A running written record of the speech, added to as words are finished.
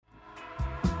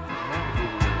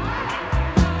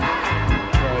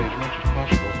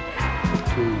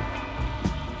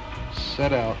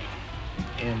set out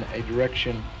in a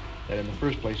direction that in the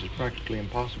first place is practically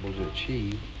impossible to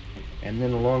achieve, and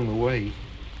then along the way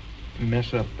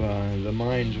mess up the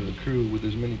minds of the crew with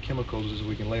as many chemicals as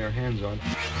we can lay our hands on.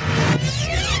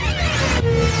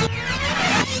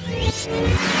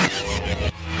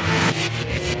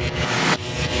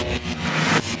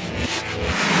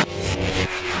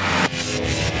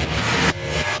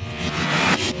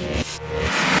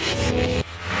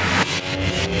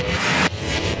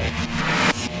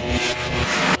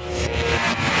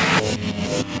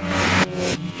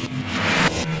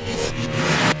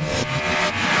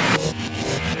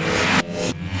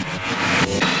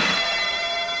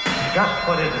 Just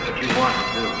what is it that you want to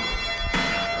do?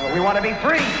 Well, we want to be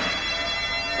free.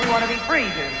 We want to be free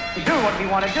to do what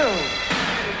we want to do.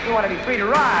 We want to be free to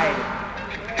ride.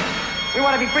 We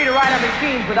want to be free to ride our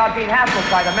machines without being hassled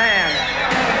by the man.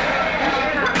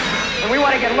 And we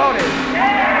want to get loaded.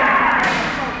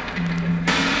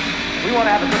 We want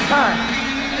to have a good time.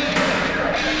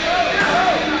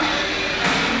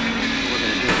 We're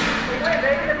going to do it.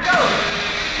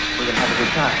 We're going to have a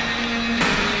good time.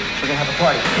 We're going to have a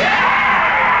party.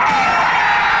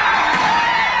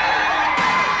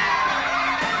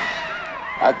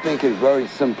 I think in very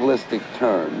simplistic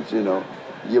terms, you know.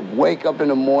 You wake up in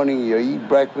the morning, you eat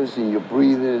breakfast, and you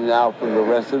breathe in and out for the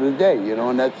rest of the day, you know,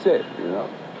 and that's it, you know.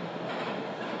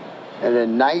 And at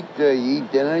night, you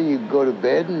eat dinner, you go to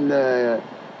bed,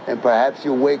 and perhaps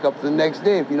you'll wake up the next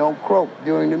day if you don't croak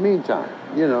during the meantime.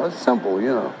 You know, it's simple,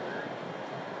 you know.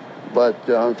 But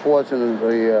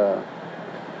unfortunately,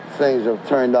 things have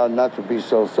turned out not to be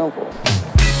so simple.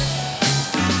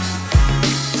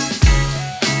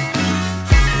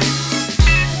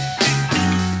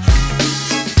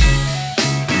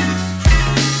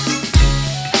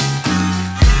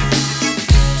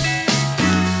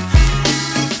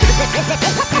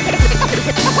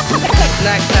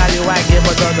 Next value, I give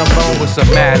a dog a bone with some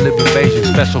mad living basic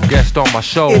special guest on my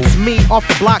show. It's me off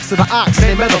the blocks of the ox,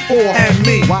 they metaphor. And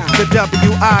me, the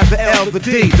W-I, the L, the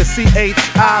D, the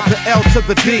C-H-I, the L to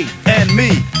the D. And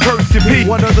me, Percy P.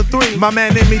 One of the three, my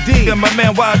man M.E.D. And my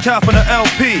man Wild Child from the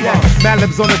LP.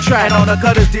 Madlib's on the track, and on the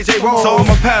cutters DJ Roll. So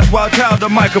I'ma pass Wild Child the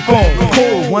microphone.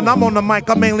 Cool, when I'm on the mic,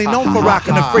 I'm mainly known for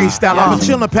rocking the freestyle. I'm a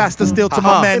chillin' pastor still to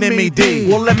my man M.E.D.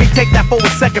 Well, let me take that for a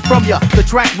second from ya. The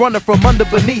track runner from under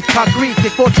beneath concrete.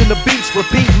 Get fortune the beats,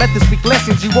 repeat. Methods speak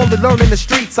lessons you only learn in the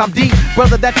streets. I'm deep,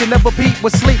 brother that you never beat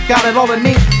with sleep. Got it all in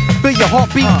me. Feel your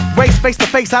heartbeat. Race face to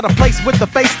face, out of place with the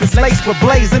face that's laced with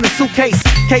blaze in a suitcase.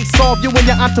 Case solved, you and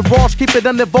your entourage. Keep it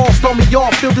uninvolved, storm me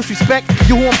off. Feel disrespect,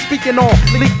 you who I'm speaking on.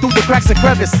 Leak through the cracks and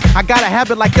crevice. I got a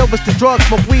habit like Elvis to drugs,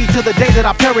 smoke weed till the day that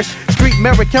I perish. Street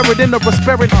merit, carried in the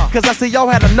spirit. Cause I say y'all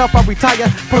had enough, I retire.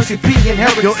 Percy P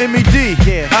inherits. Yo, M.E.D.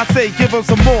 Yeah. I say give him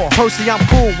some more. Percy, I'm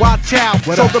cool, Wild Child.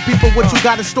 Show the people what you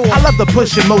got in store. I love to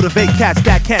push and motivate cats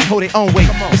that can't hold their own weight.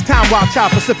 It's time Wild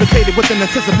Child precipitated with an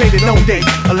anticipated known date.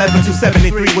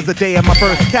 11/2/73 was the day of my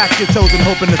birth. Cats get chosen,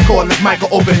 hoping this cordless mic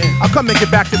will open. I'll come and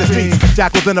get back to the streets.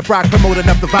 Jackals in the Brock promoting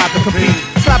up the vibe to compete.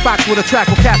 Slap box with a track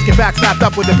where cats get back snapped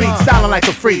up with the beat. Styling like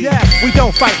a free. We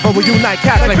don't fight, but we unite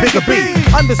cats like Bigger B.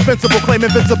 Indispensable, claim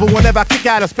invincible whenever I kick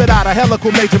out or spit out a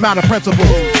helical major amount of principles.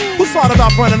 Who started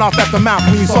off running off at the mouth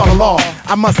when you saw the law?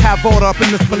 I must have voted up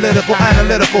in this political,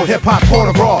 analytical, hip-hop court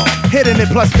of raw. Hitting it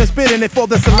plus been spitting it for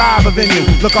the saliva venue.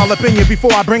 Look all up in you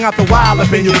before I bring out the wild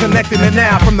up in you. Connecting it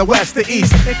now from the west to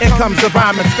east. In comes the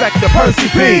rhyme inspector, Percy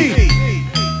P.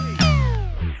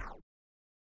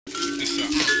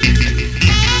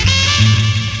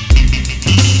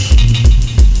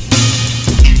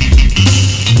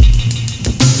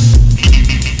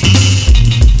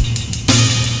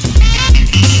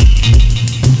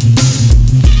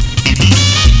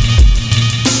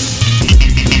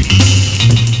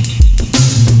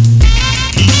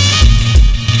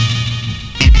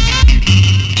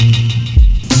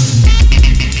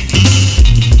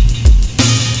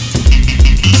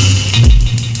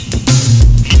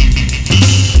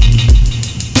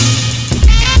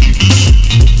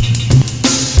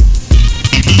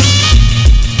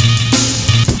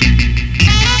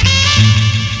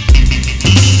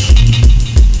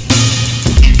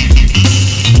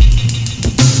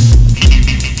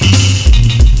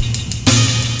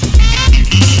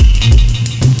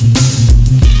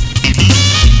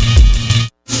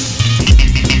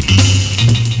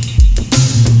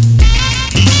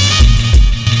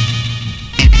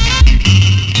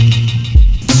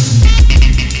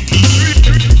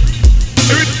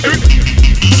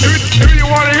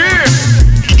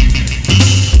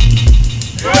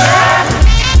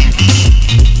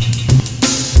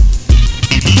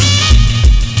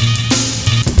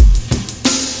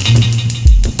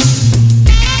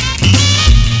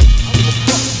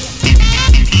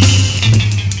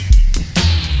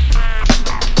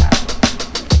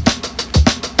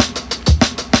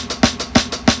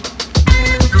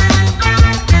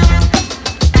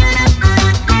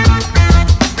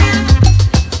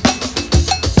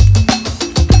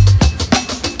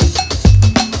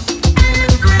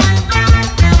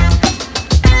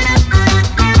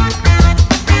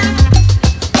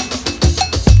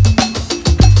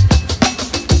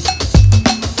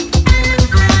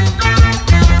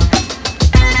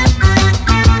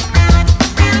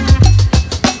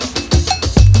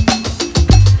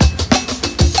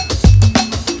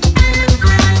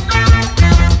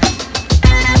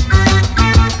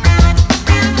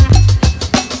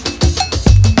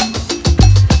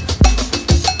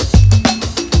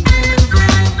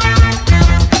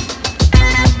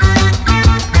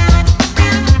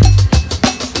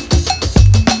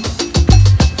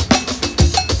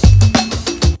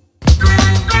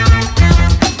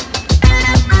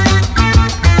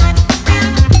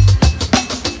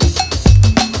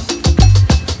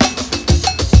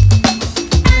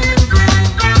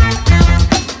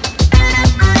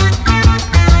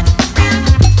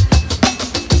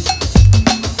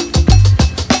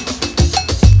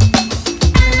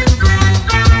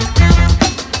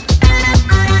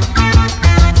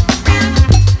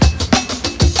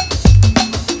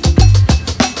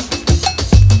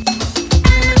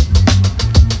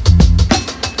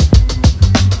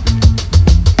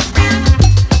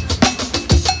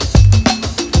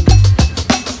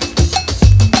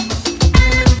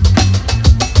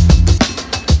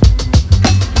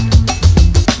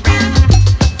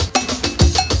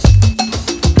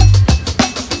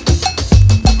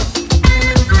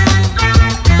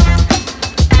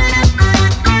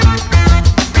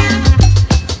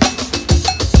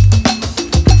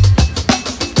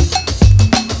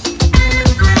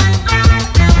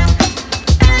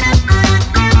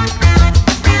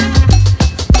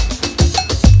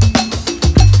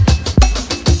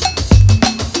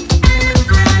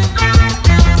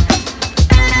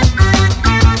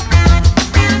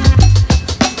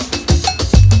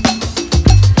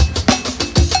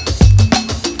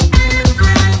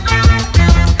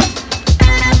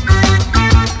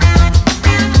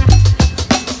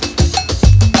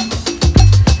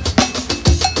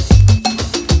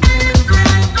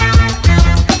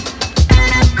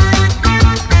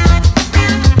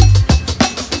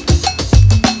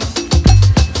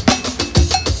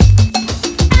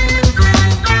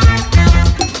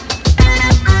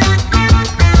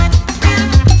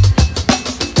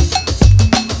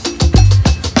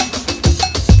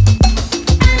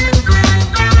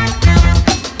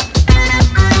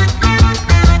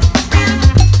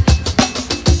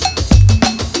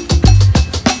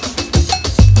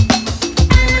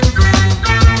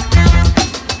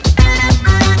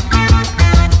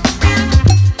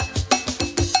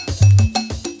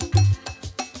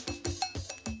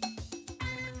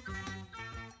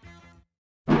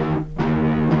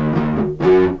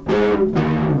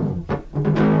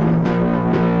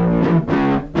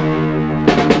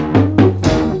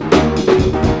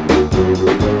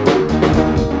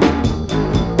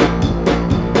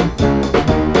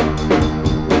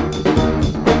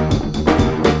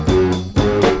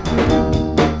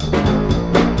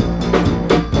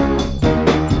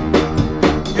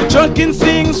 talking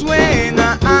things when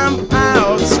I'm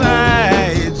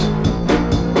outside.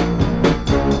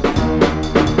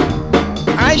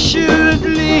 I should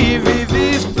leave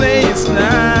this place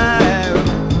now.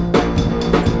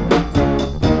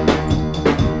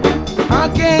 How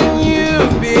can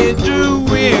you be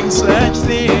doing such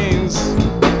things?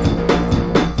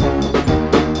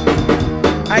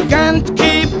 I can't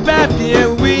keep up here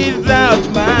without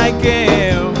my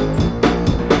girl.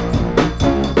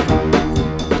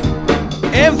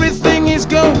 Everything is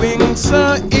going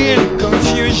so in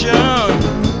confusion.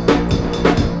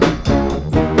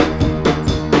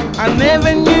 I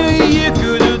never knew you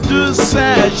could do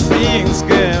such things,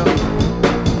 girl.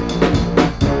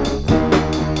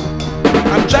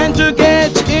 I'm trying to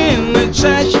get in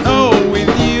touch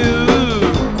with you.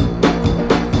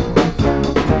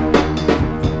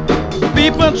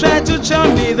 People try to tell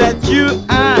me that you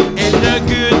are a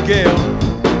good girl.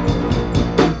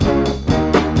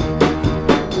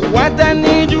 What I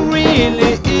need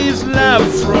really is love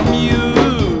from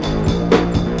you.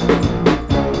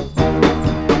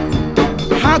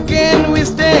 How can we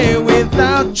stay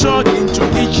without talking to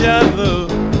each other?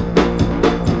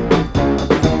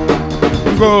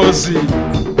 Ngozi.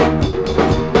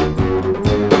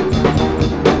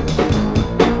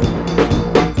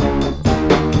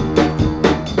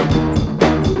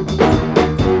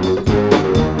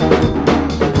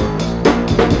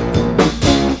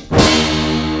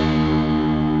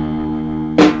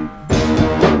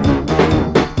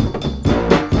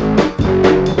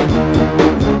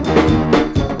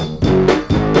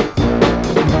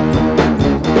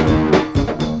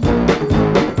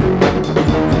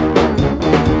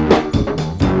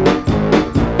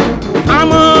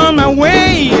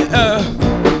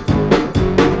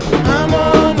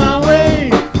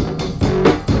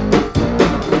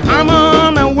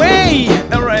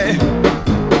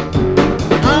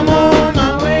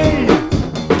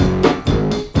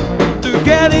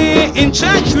 In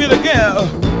touch with a girl.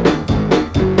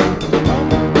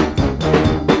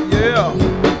 Yeah,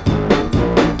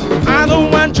 I don't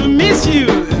want to miss you.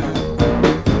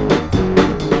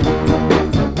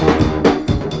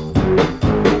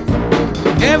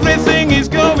 Everything is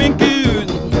going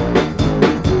good.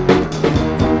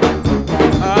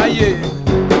 Ah, yeah.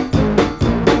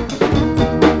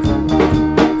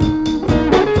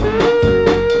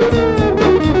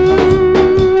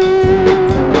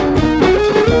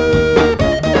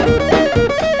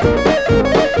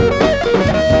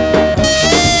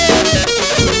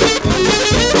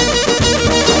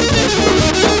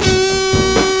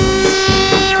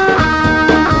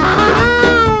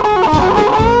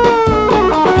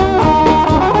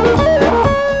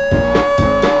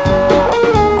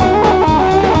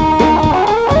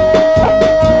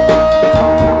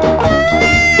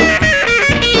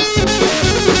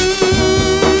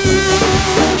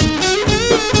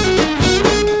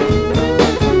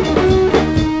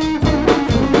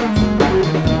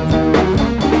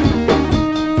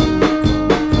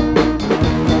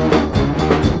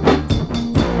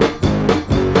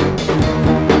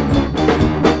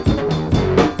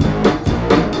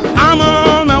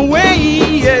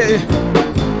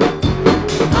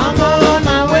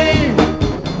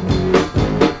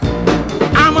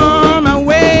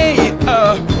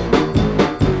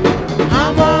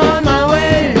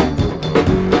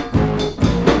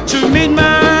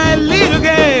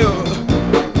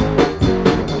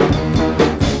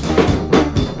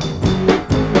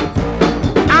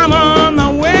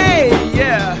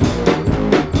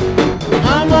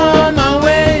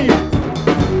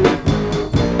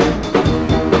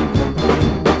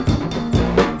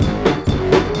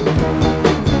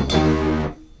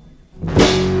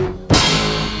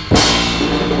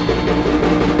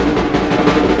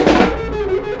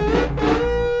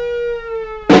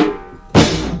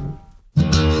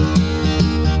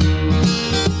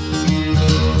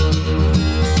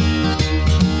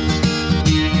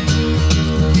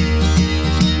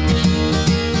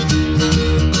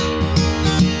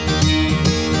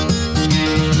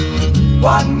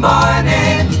 One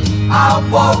morning I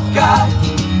woke up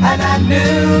and I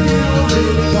knew it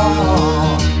was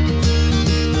wrong.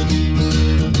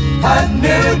 A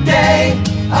new day,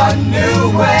 a new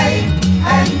way,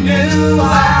 and new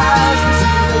eyes to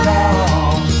see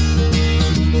along.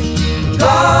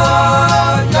 Go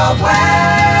your way,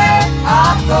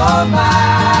 I'll go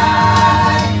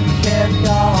mine, kept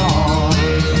on.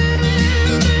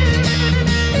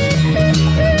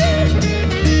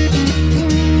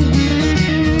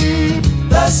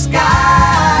 The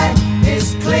sky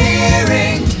is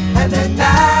clearing and the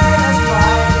night is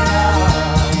bright.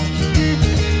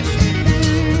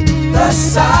 The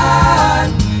sun,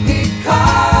 he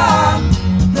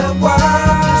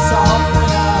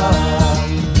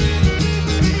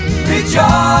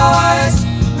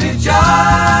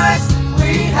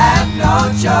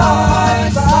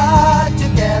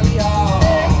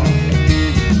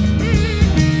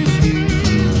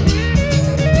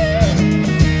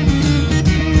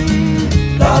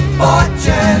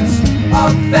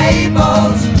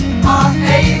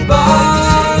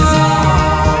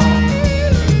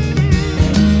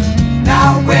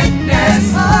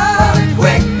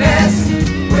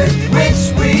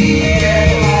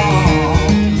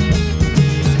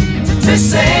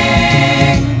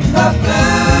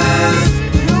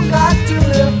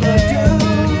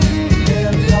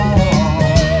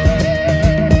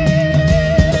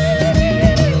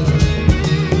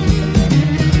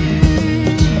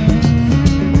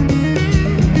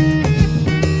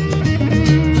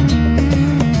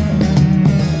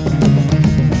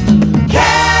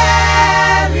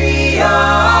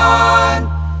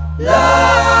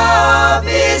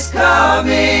is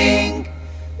coming.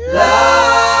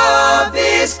 Love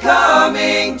is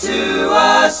coming to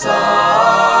us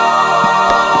all.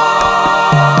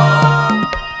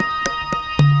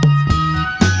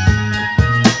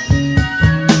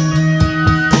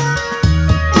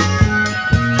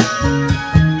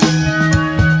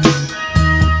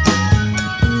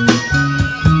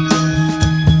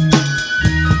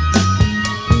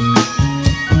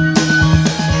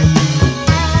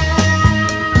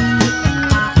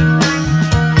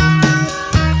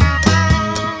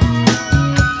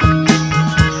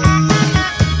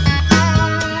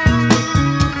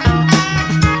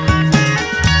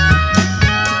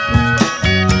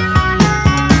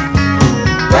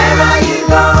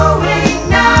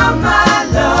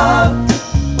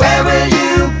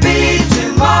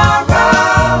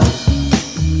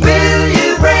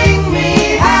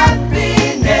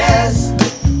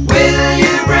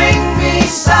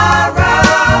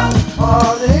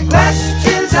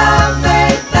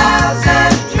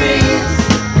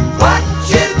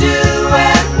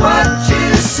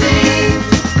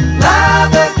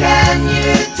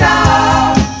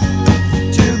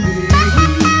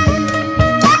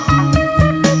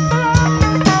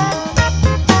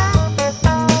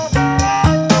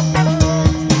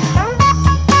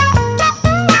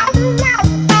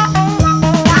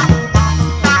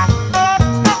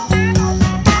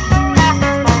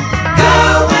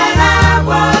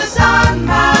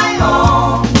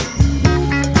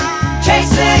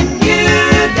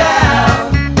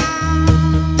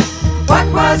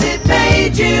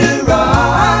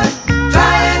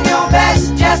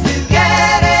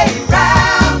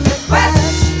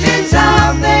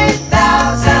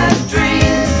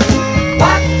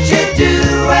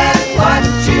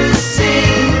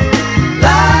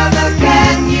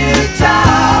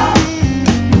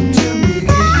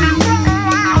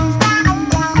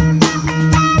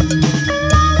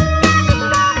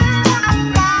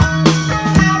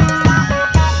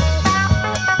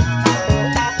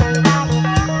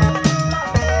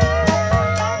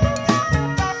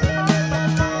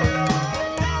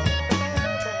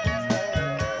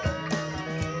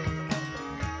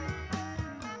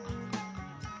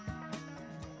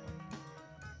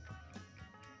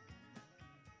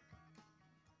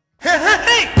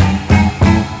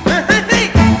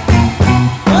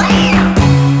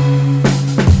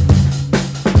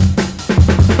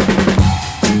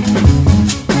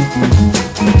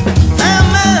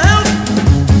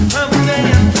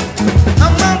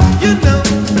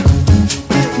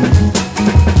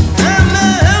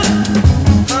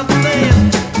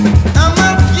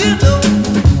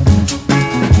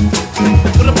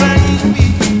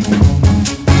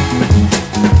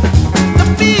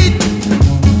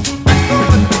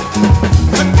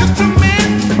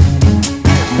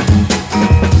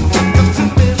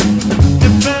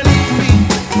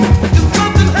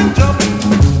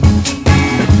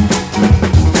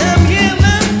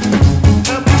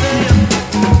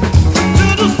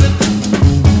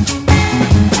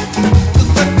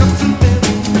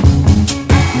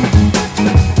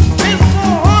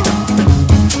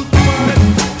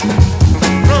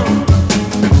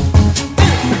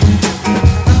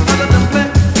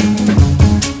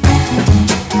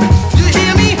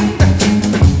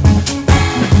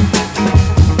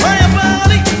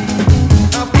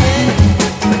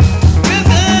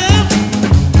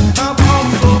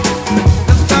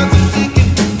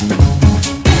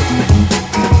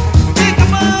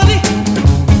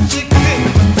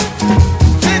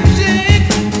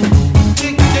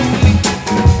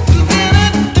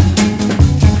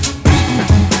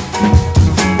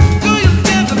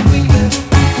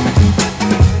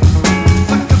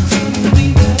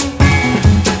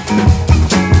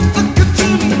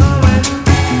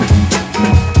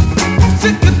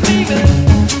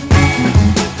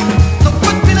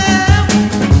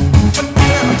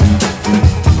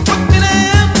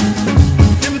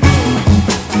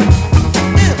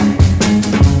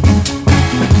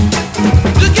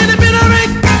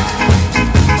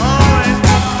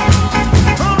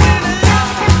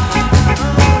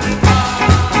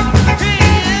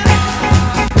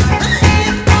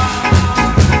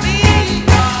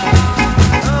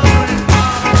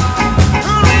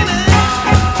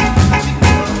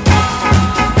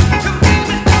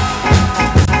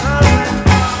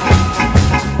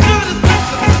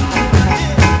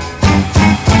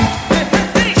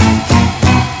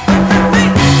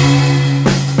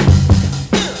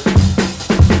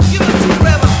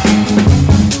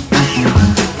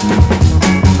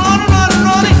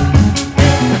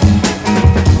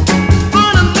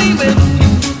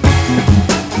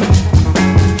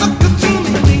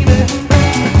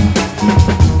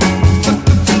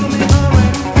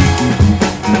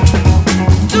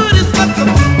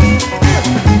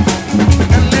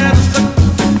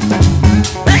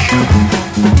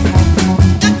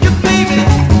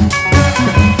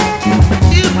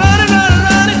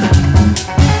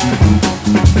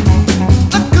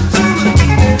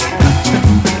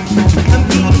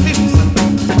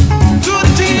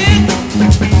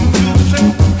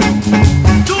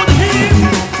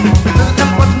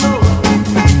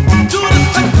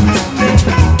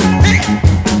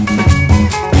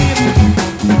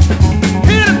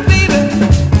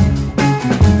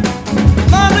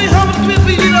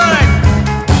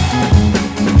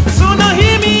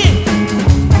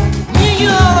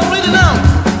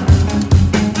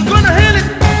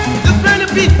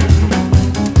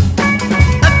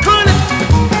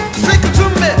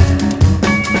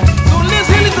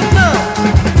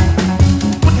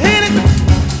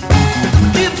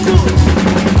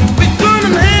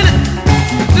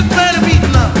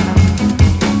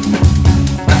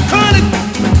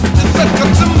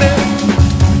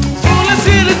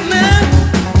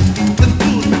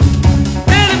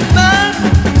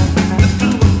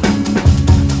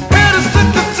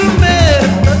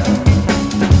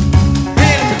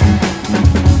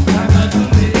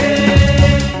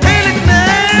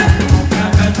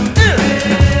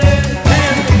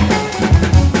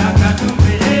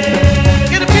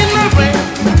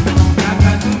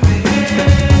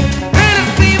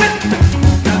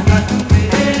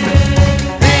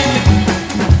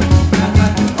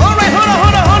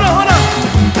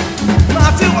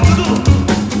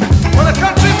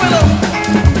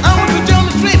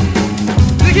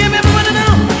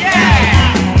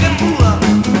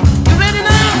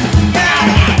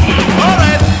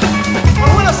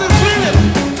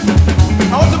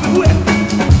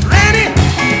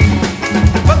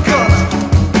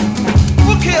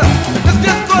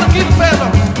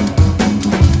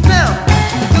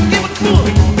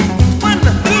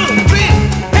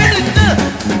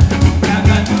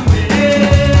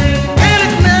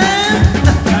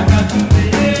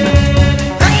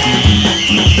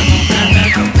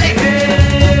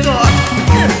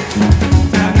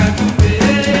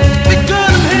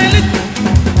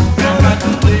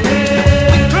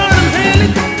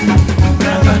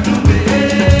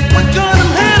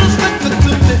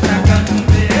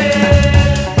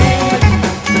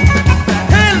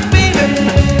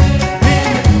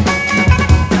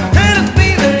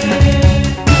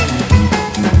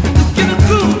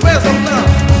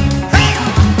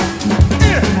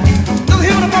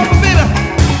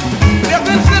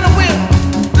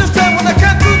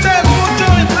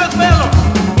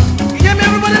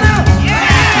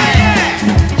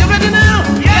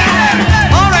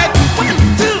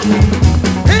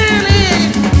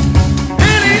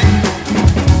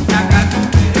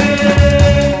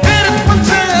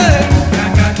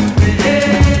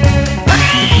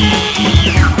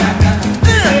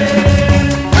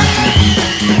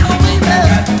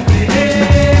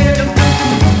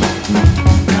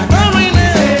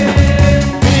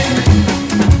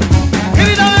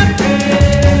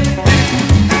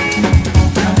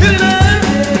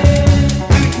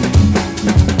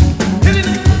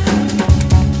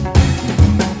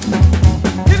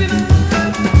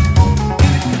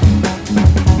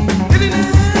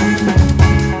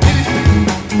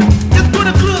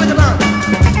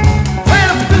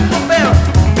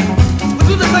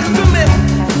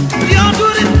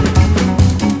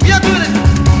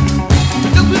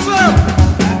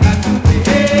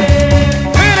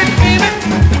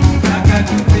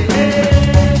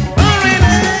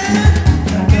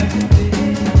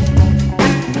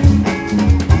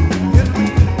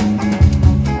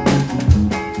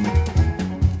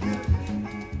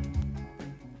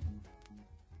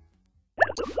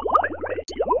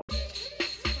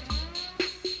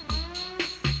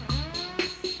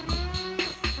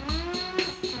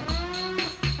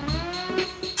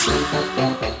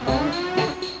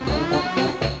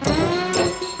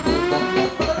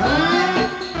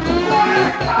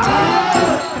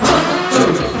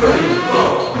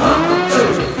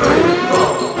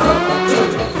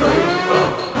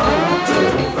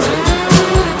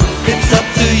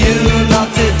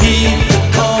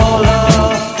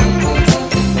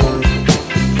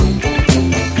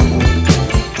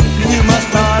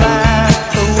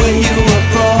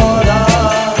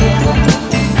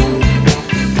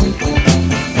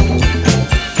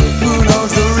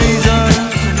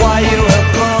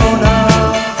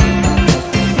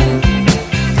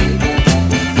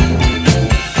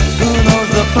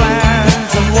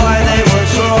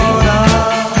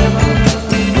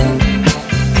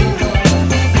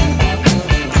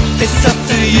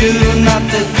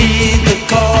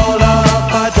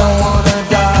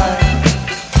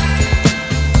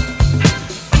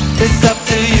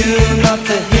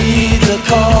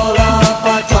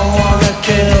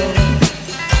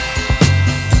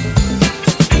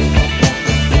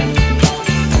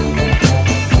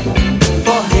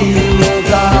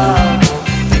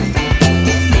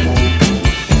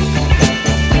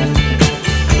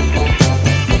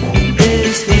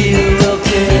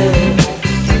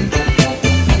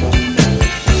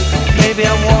 Maybe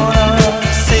I wanna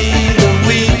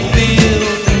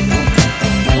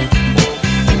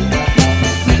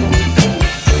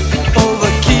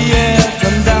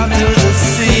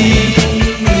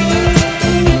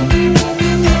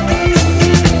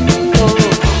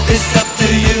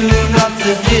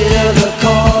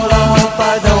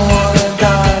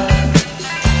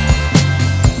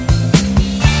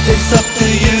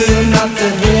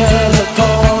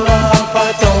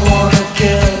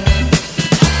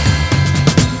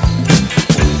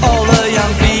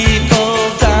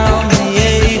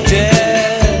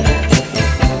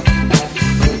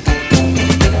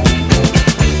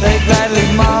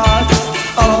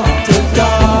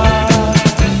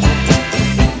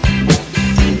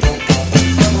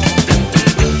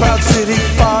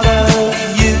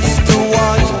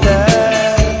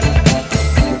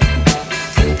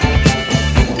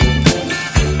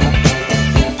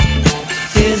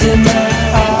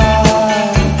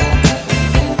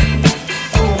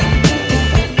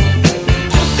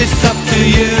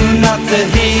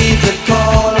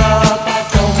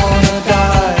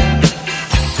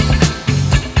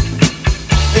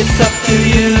to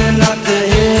you not to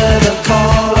hear the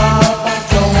call of I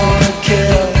don't wanna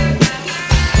kill.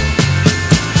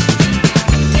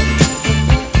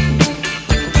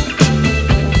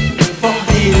 For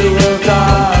he who will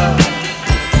die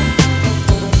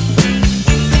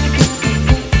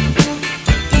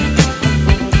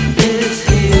is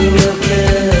he who will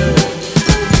kill.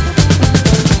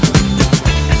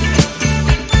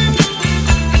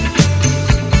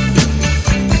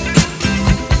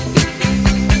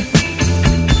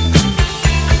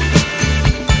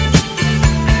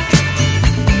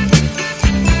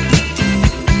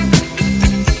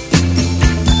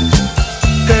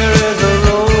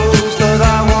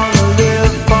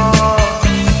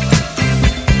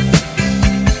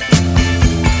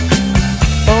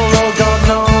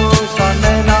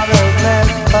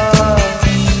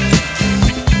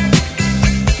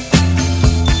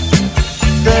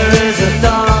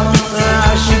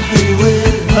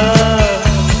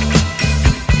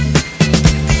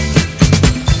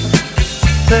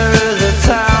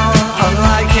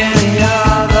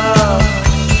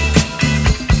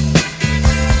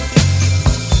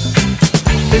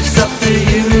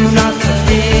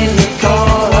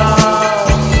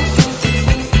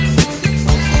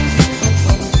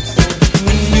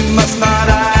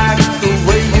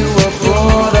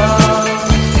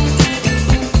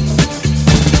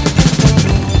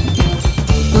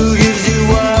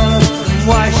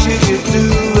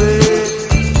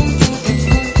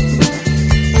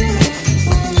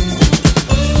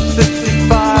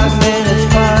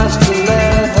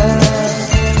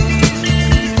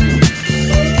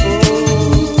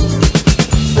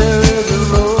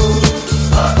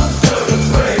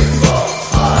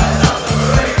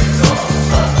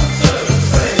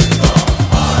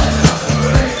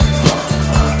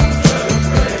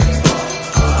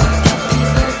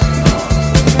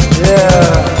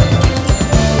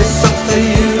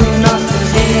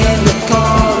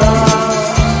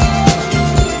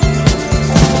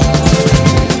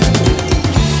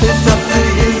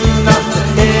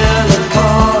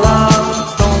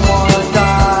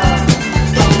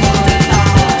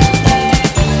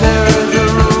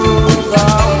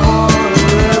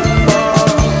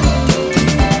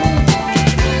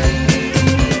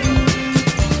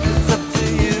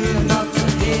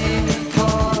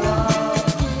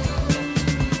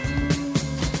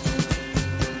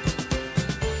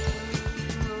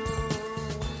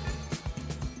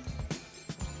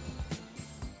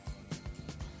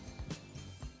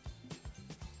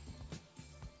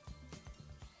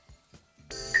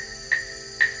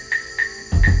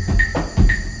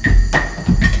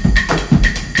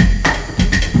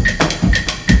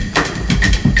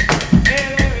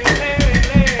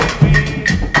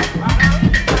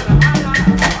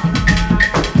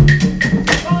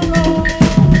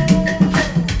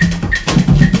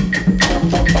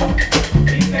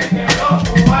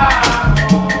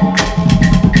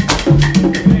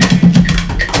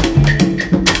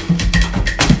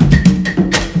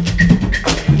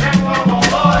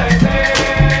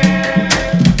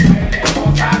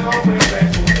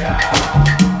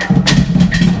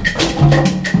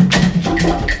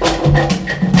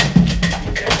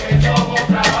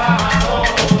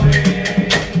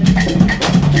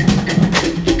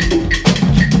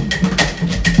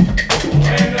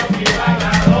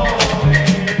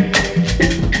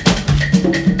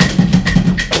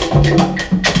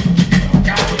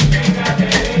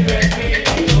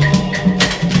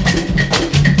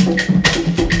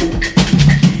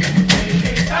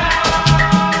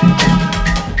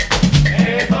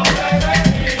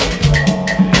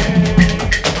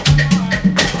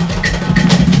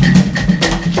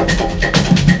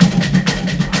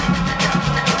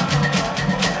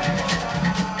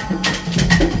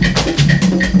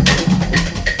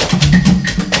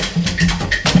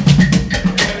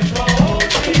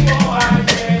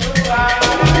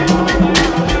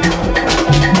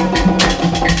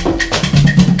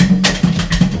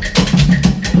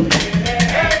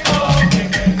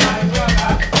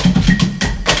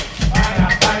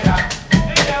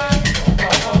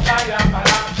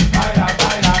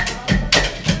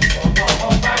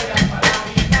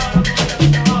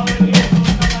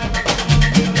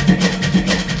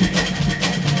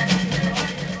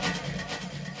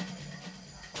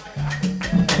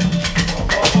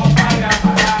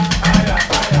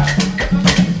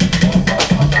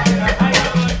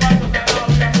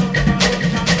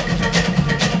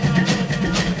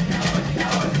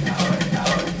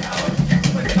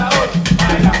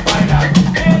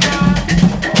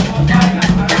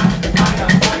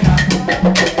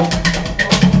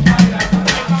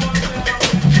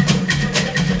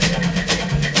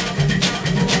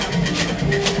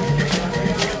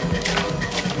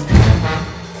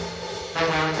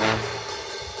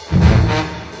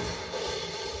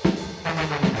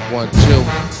 1, 2.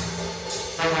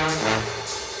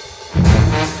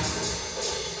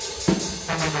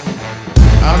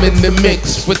 I'm in the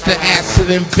mix with the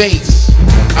acid and bass.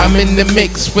 I'm in the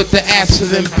mix with the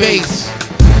acid and bass.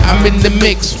 I'm in the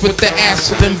mix with the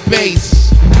acid and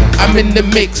bass. I'm in the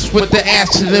mix with the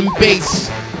acid and bass.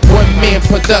 One-man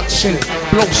production,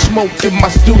 blow smoke in my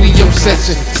studio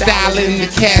session. Styling the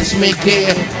Cashmere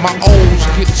gear, my O's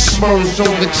get smurfs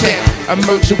on the check. I'm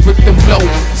merging with the flow,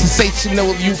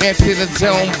 sensational if you enter the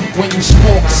zone. When you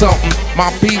spark something,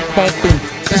 my beat bumping.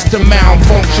 It's the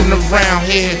malfunction around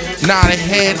here, not a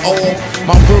head off.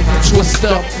 My verbal twist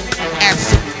up,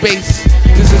 acid bass.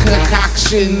 This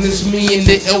concoction is me and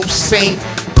the ill saint.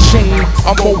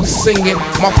 I'm always singing,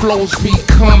 my flows be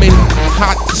coming.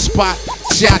 Hot spot,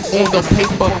 shot on the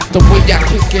paper. The way I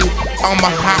kick it, I'm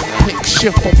a hot pick,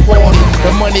 shift for party.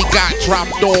 The money got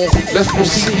dropped off, let's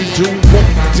proceed to do what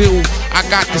we do. I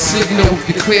got the signal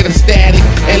to clear the static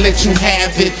and let you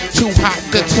have it. Too hot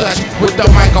to touch with the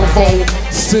microphone.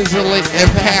 Sizzle it and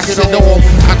pass it off.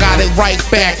 I got it right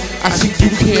back. I see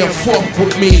you can't fuck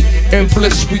with me. In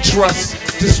bliss we trust.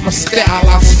 This my style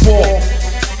I sport.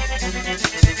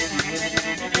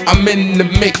 I'm in the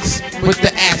mix with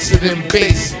the acid and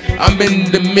bass. I'm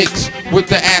in the mix with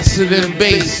the acid and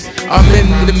bass. I'm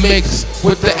in the mix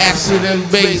with the acid and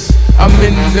bass. I'm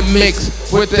in the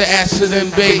mix with the acid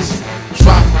and bass.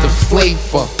 Drop the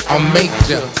flavor, I'm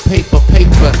major. Paper,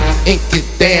 ink it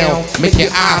down, make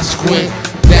your eyes squint.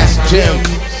 That's Jim.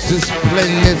 This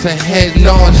blend is a head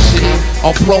nod shit.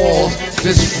 Applause,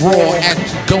 this raw at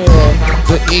your door.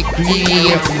 The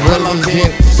ingredient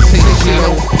relevant.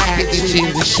 Sensational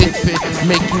packaging, the shipping.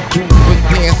 Make you do a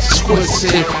dance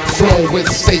exquisite. Flow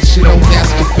with sensational,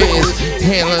 that's the biz.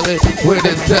 Handle it with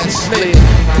a Dutch slid.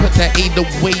 Put that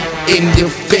 808 in your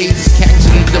face.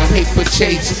 Catching the paper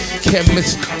chase.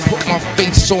 Chemist, put my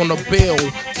face on a bill.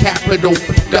 Capital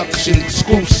production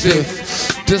exclusive.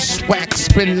 This wax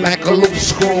spin like a loose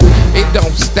screw. It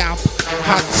don't stop.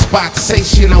 Hot spot,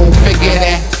 sensational, figure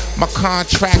that. My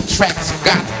contract tracks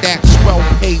got that swell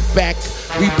payback.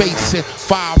 We basing,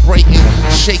 vibrating,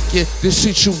 shaking the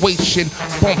situation.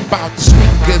 Bump out the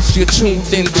speakers, you're tuned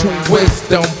into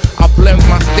wisdom. I blend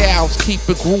my styles, keep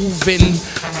it grooving.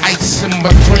 Ice in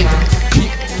my drink,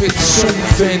 keep it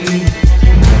soothing.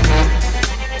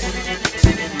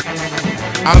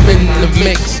 I'm in the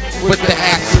mix with the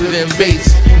acid and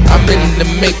bass. I'm in the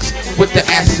mix with the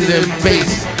acid and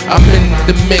bass. I'm in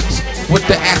the mix with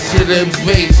the acid and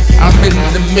bass. I'm in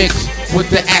the mix with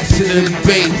the acid and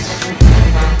bass.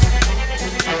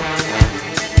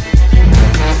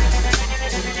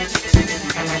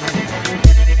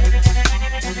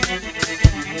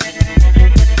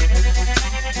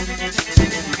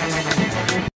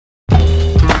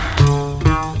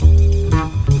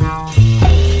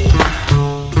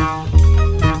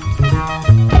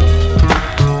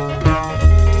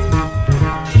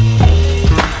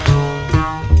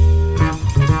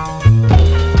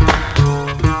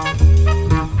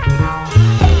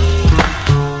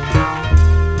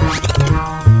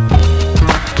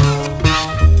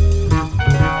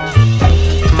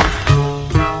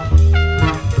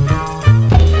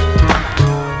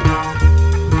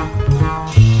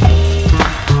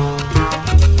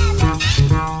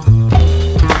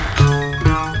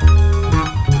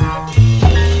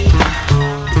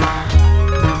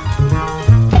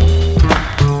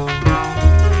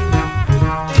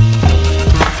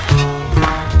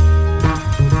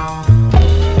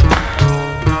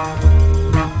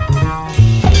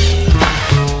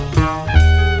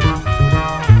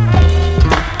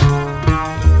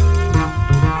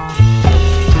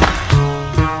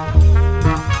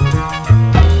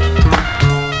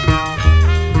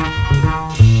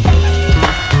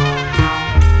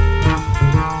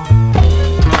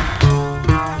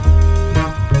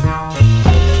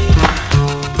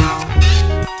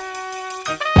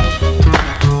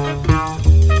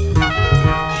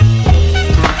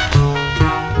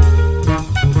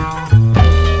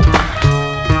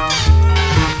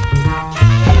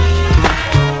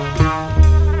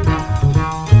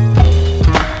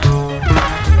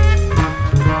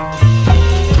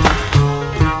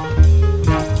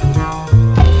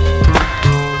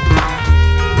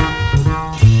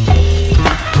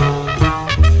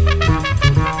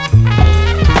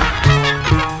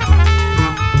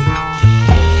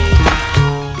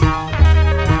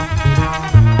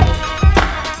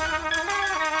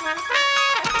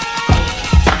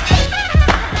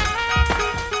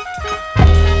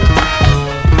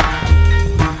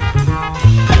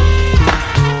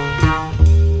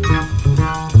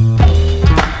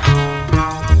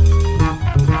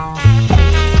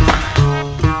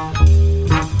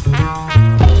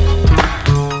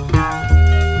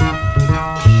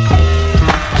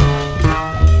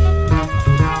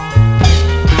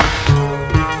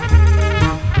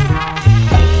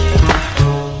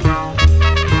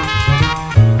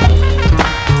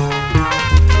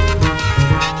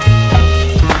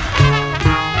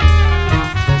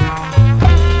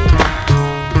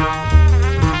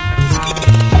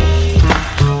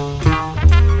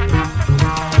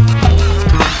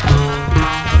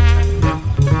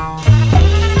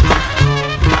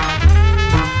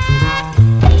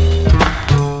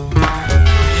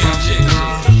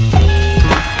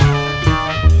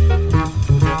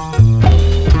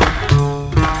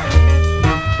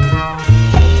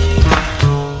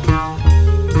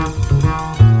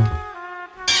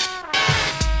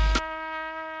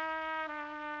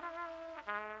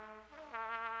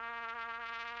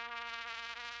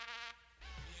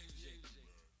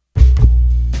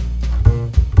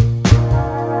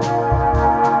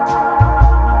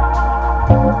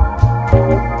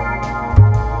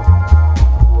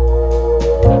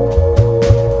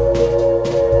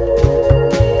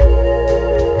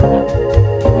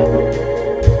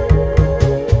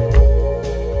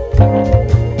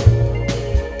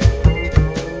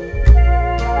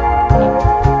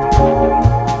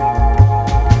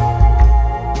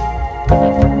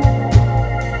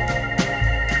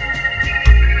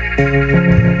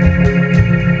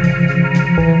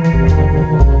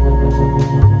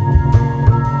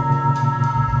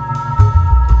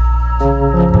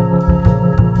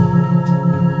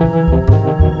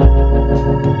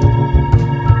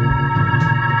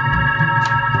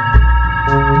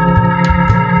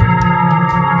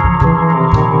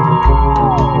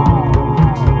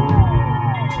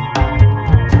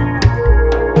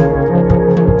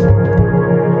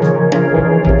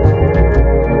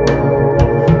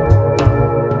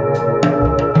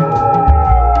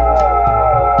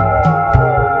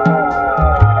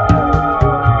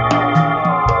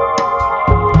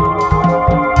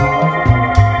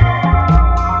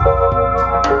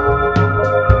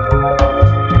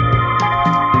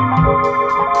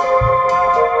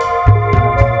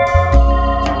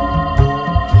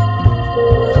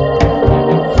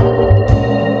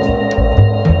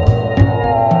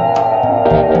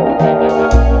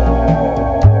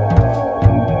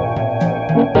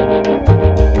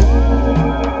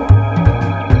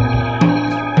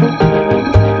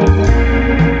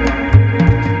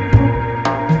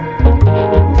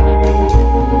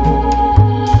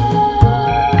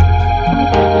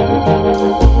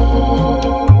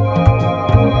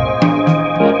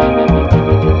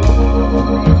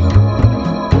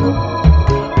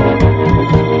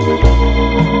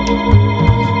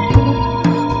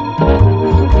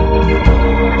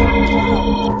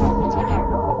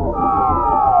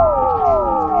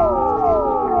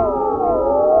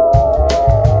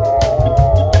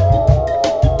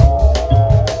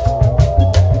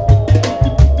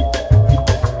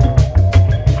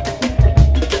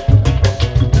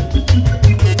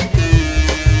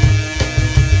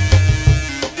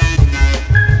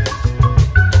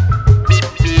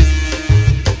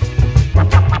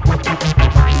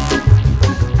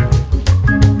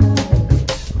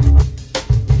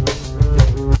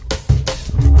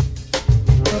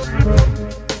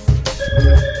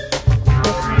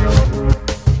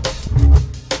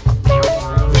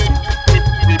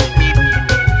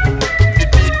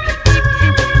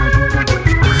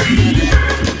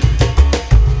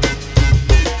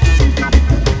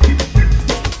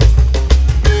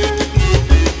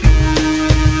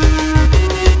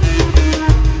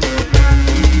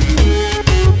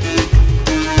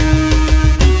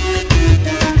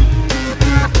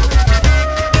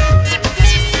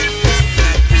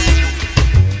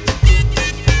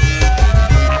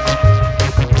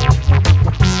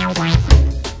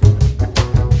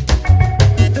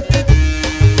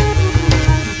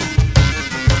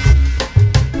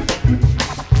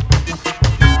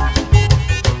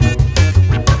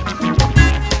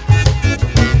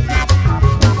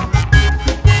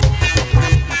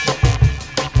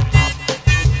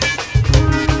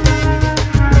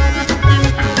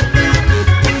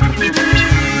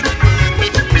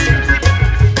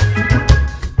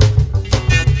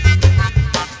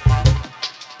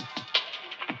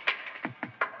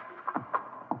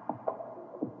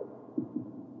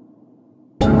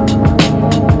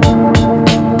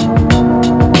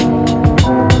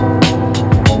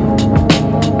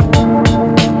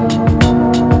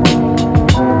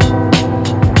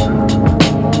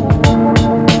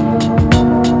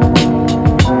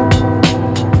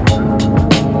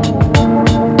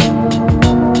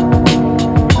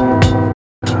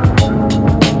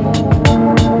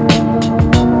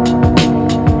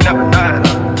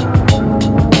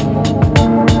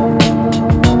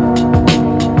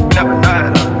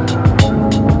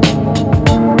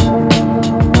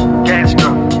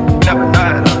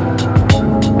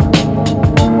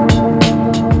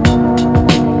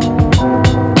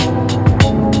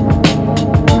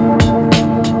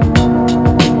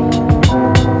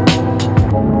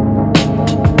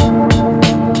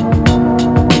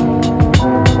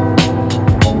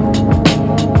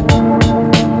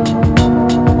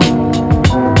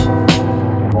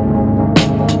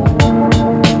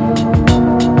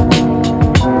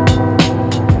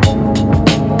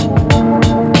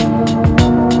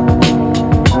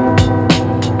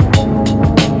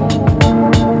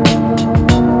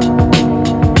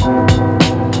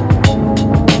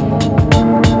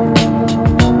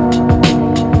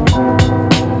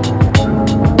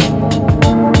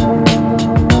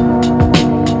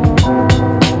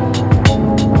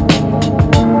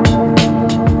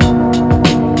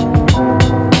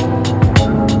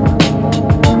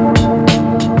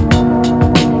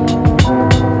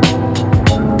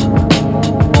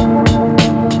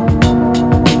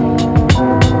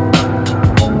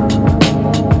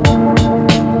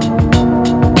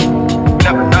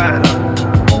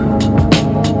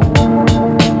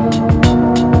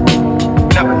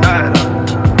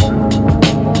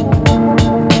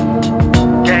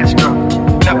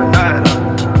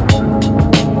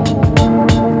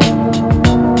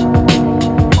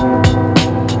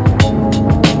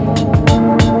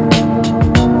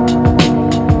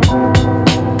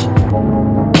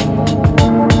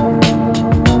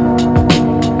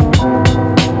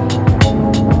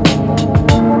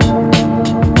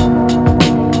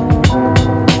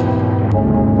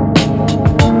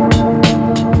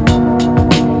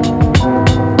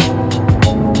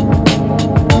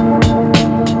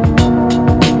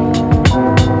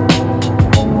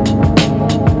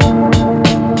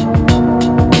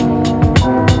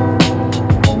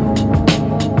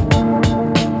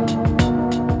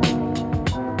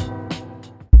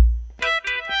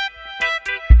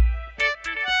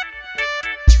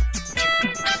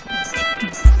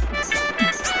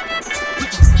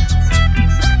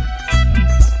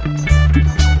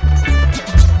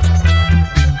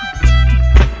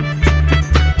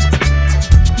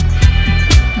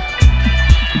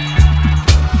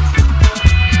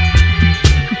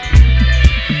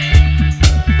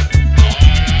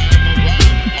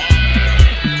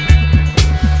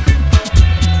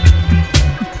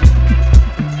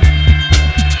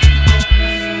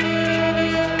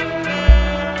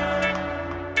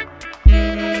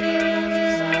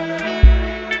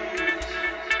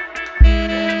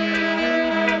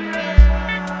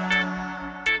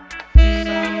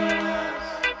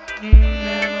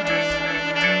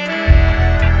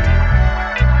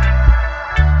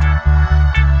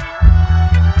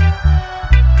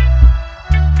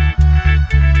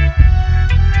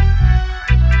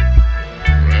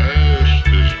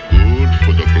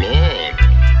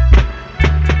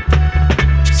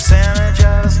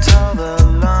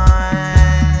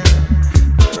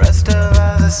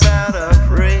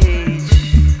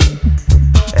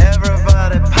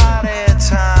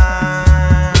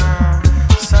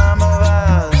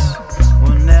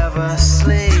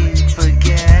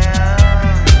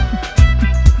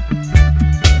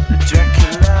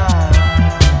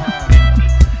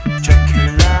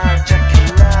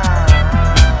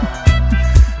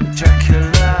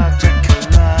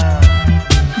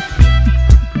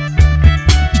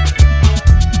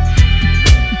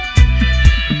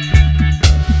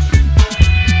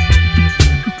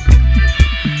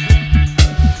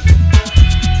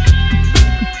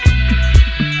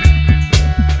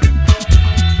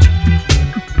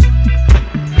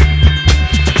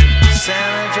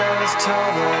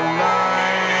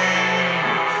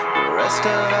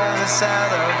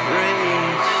 of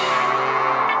reach.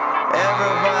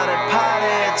 Everybody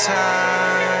party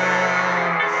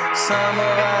time. Some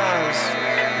of us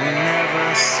will never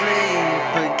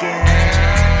sleep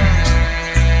again.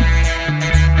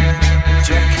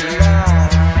 Dracula,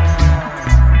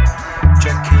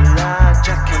 Dracula,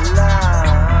 Dracula,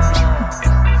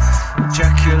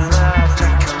 Dracula,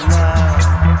 Dracula.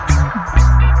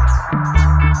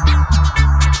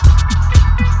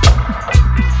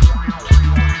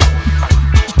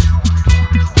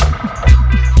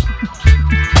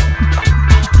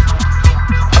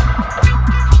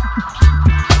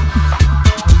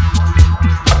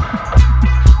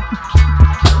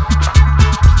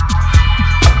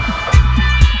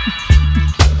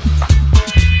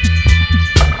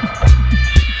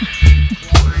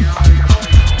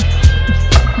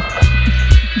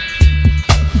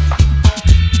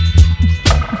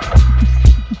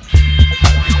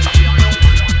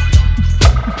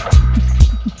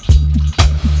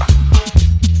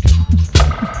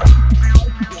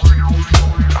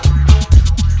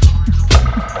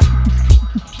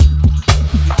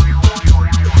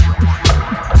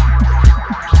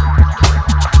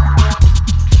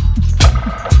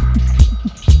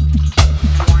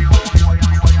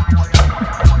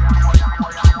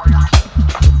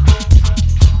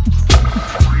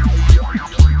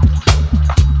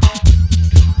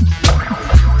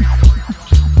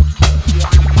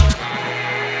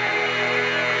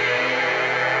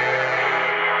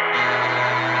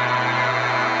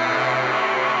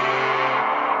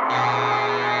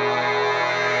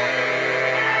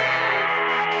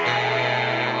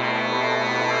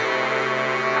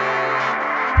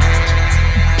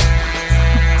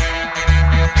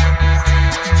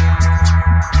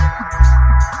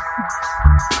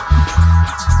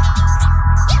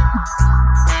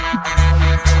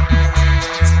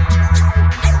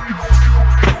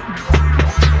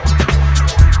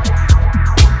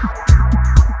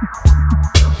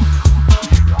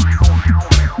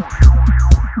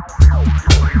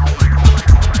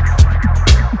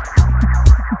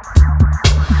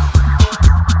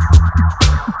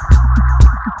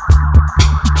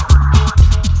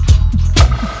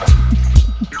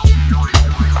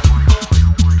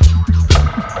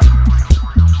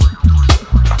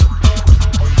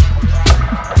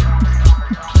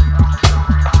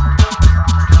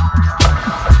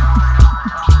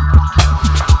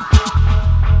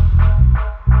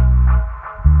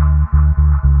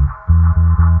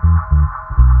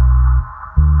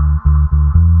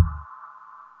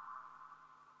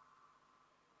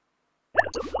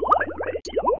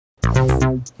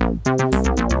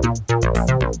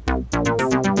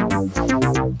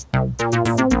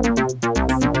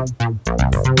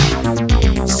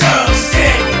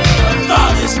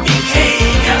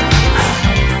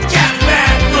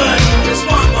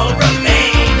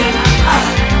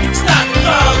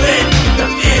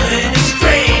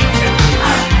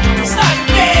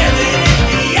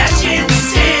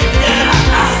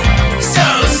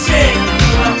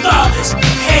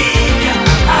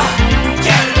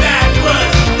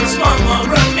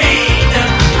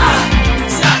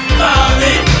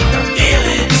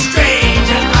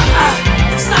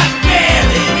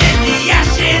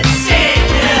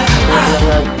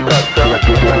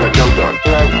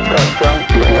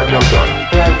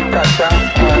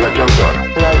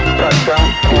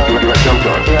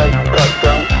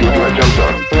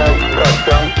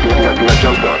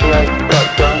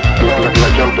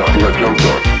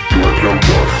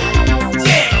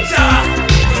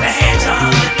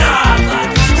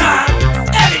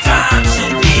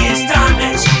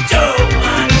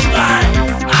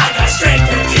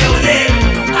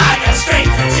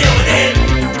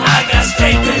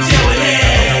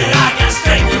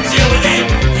 Strength to deal with it.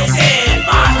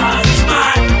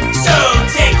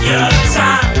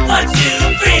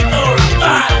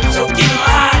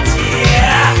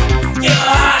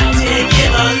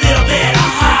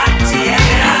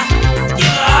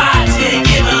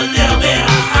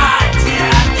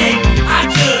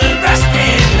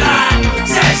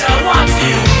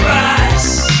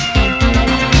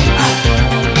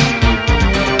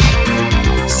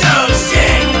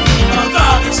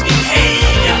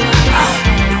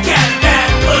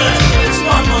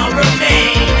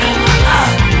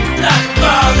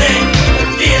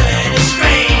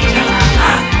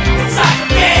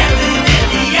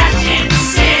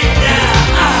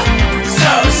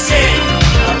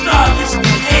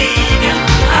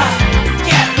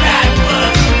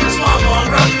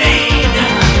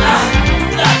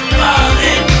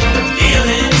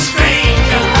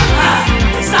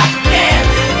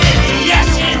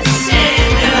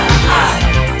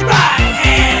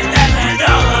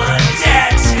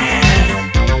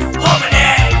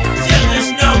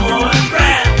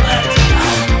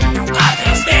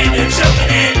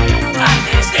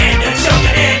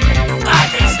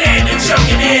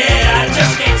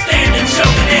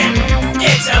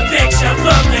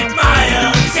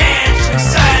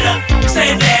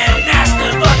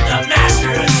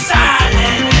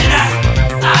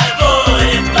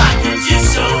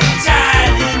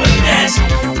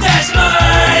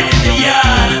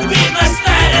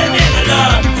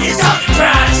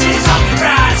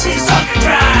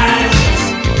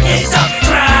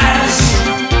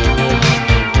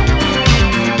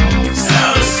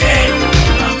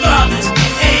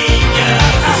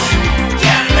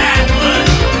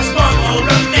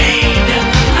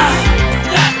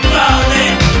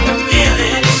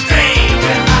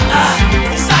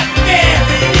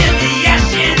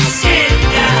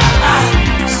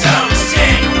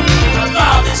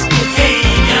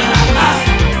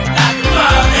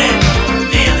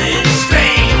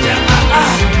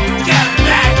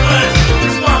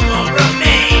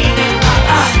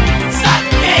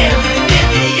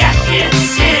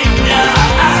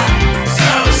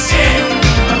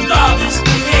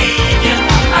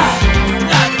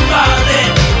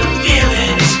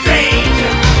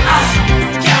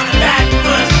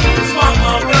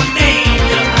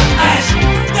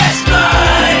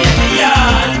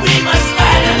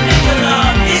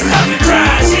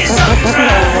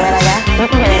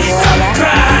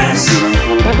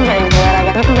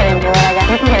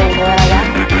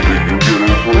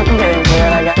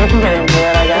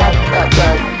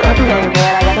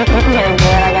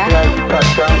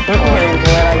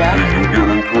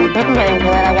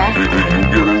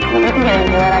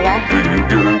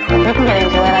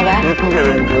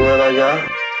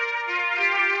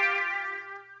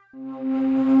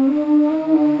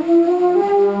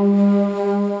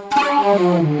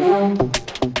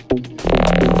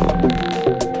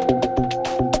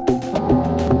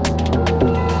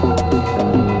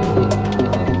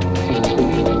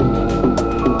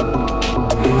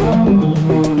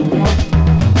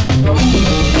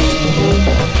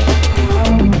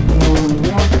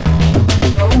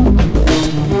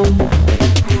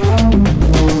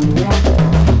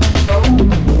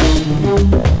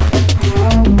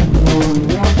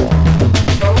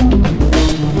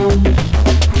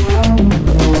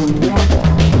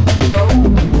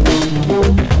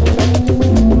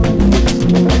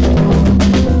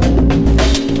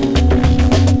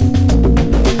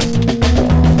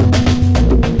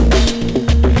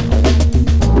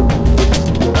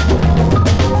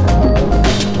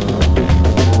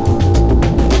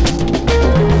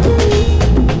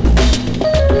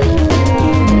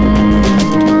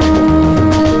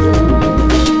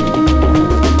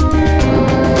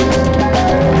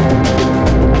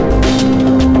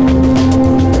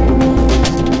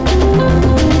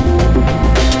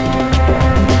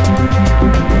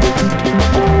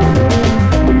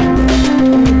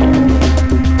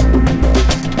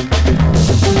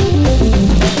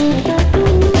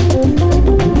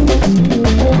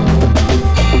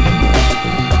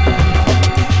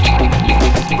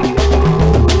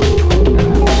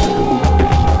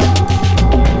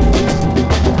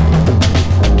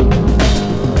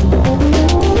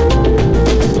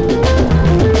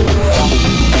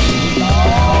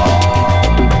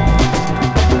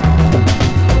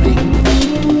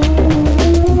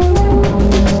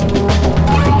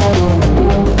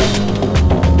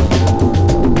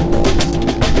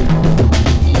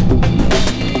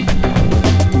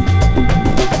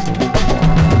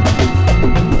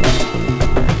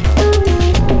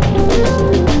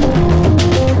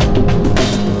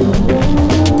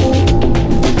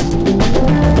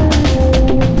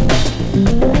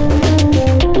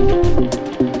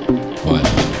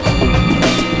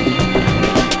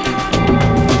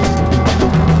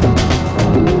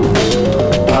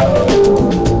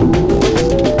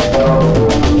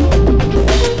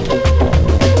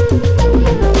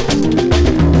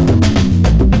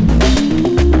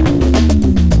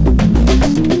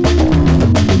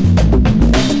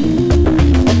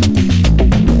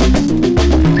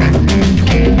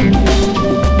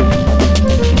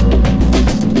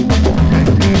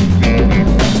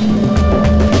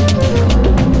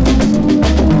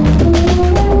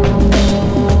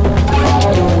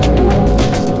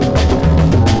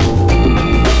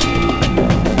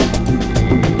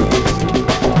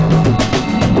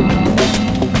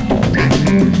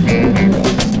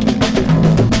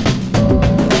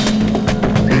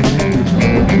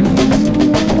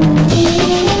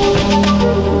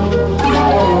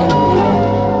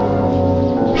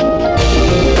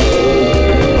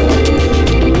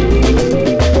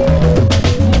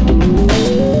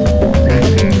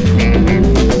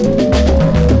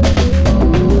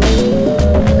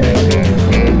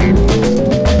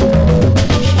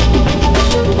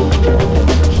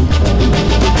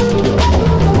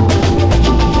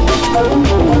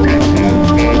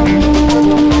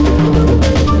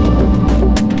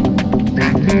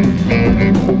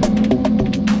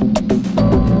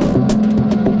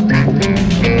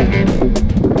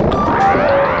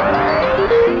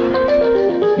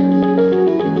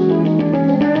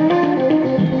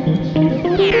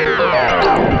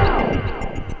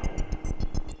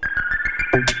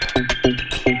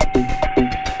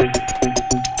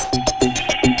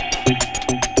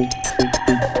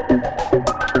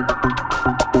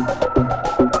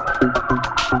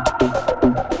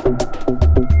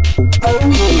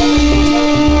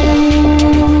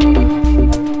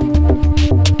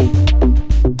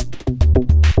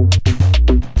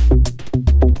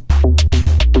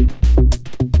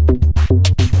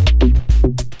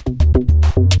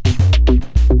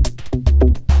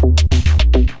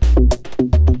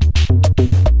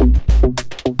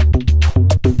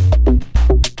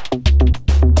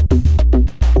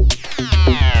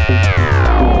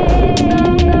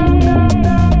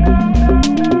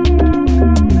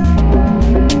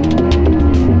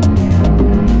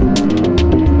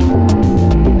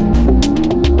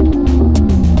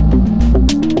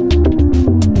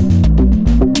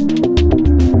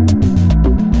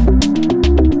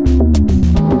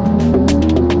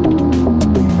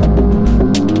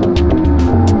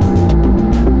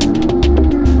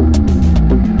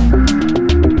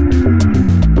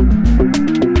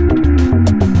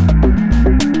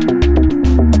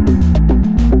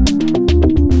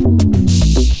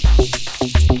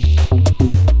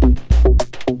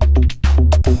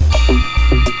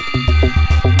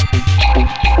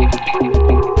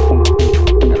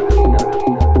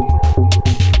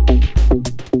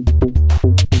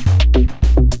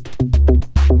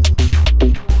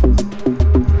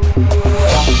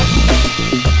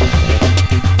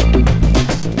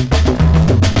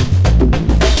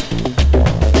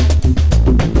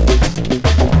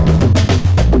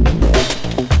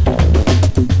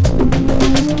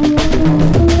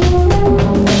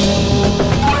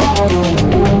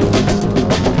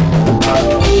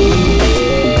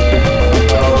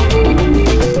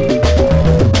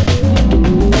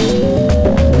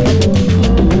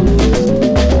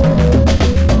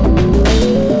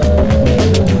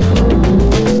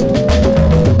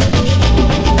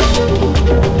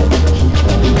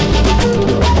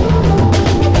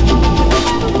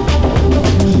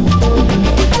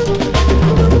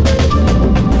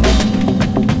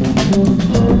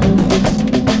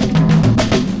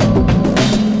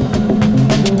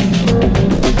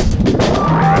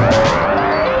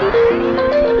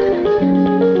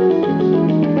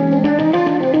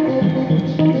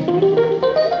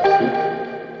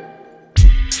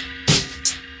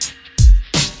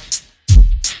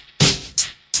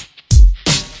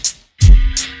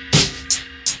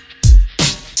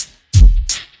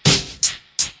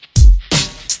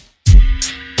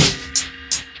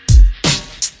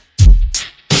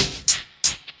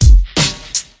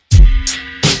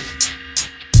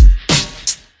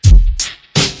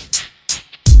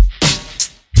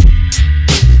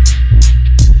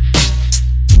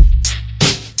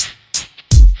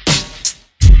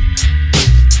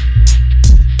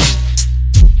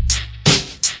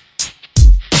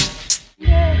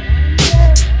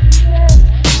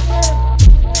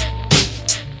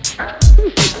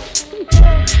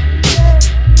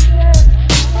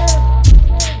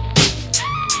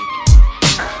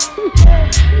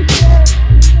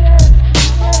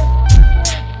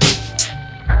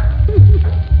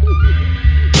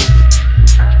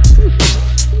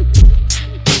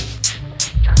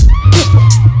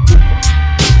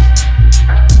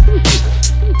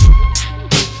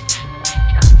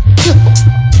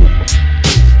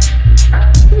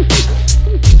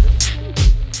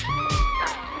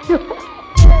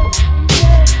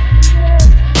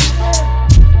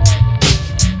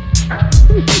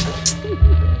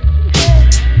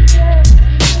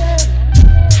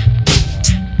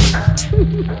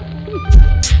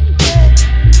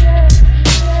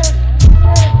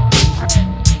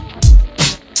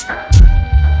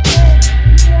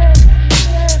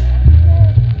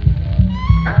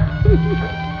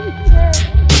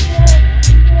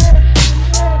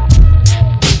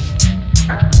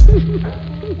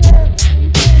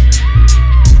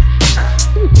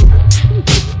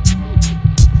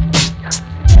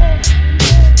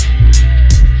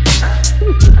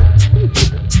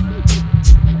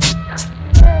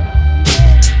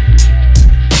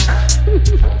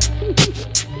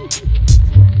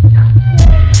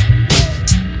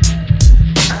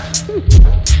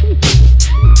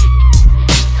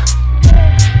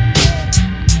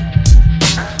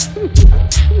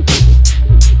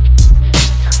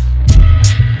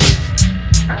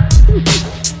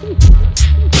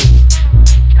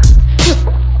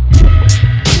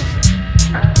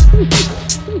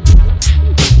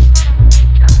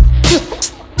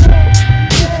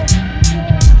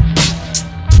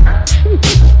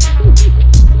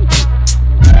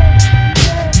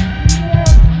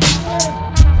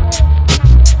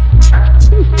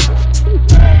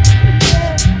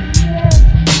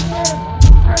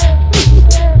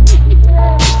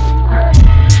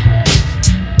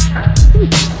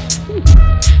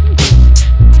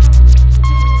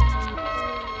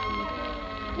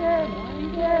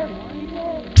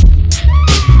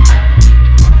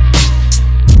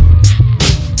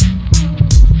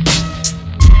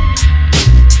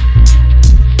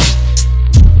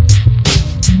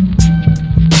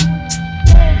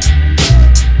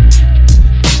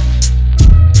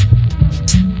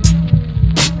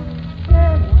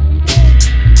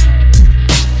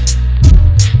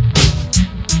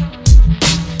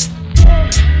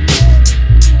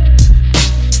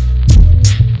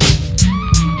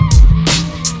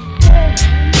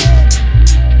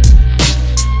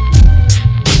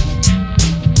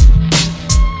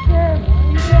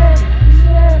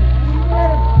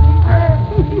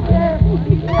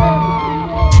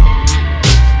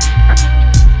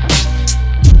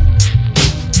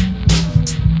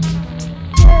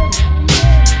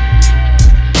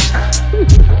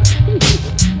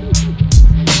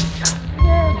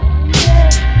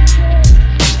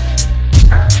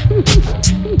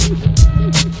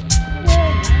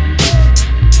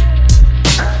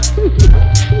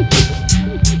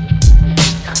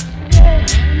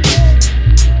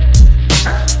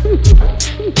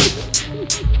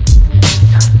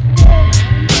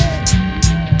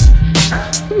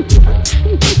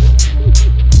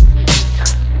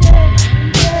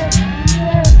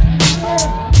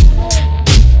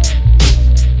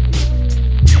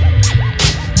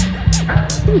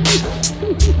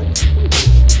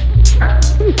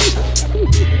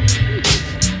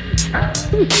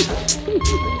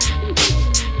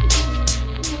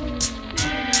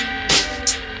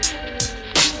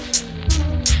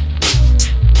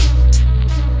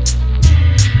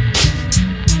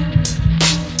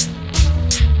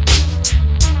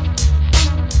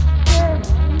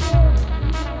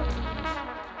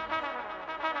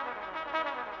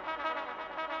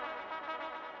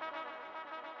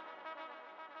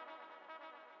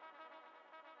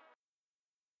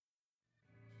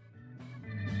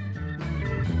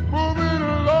 Moving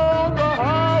along.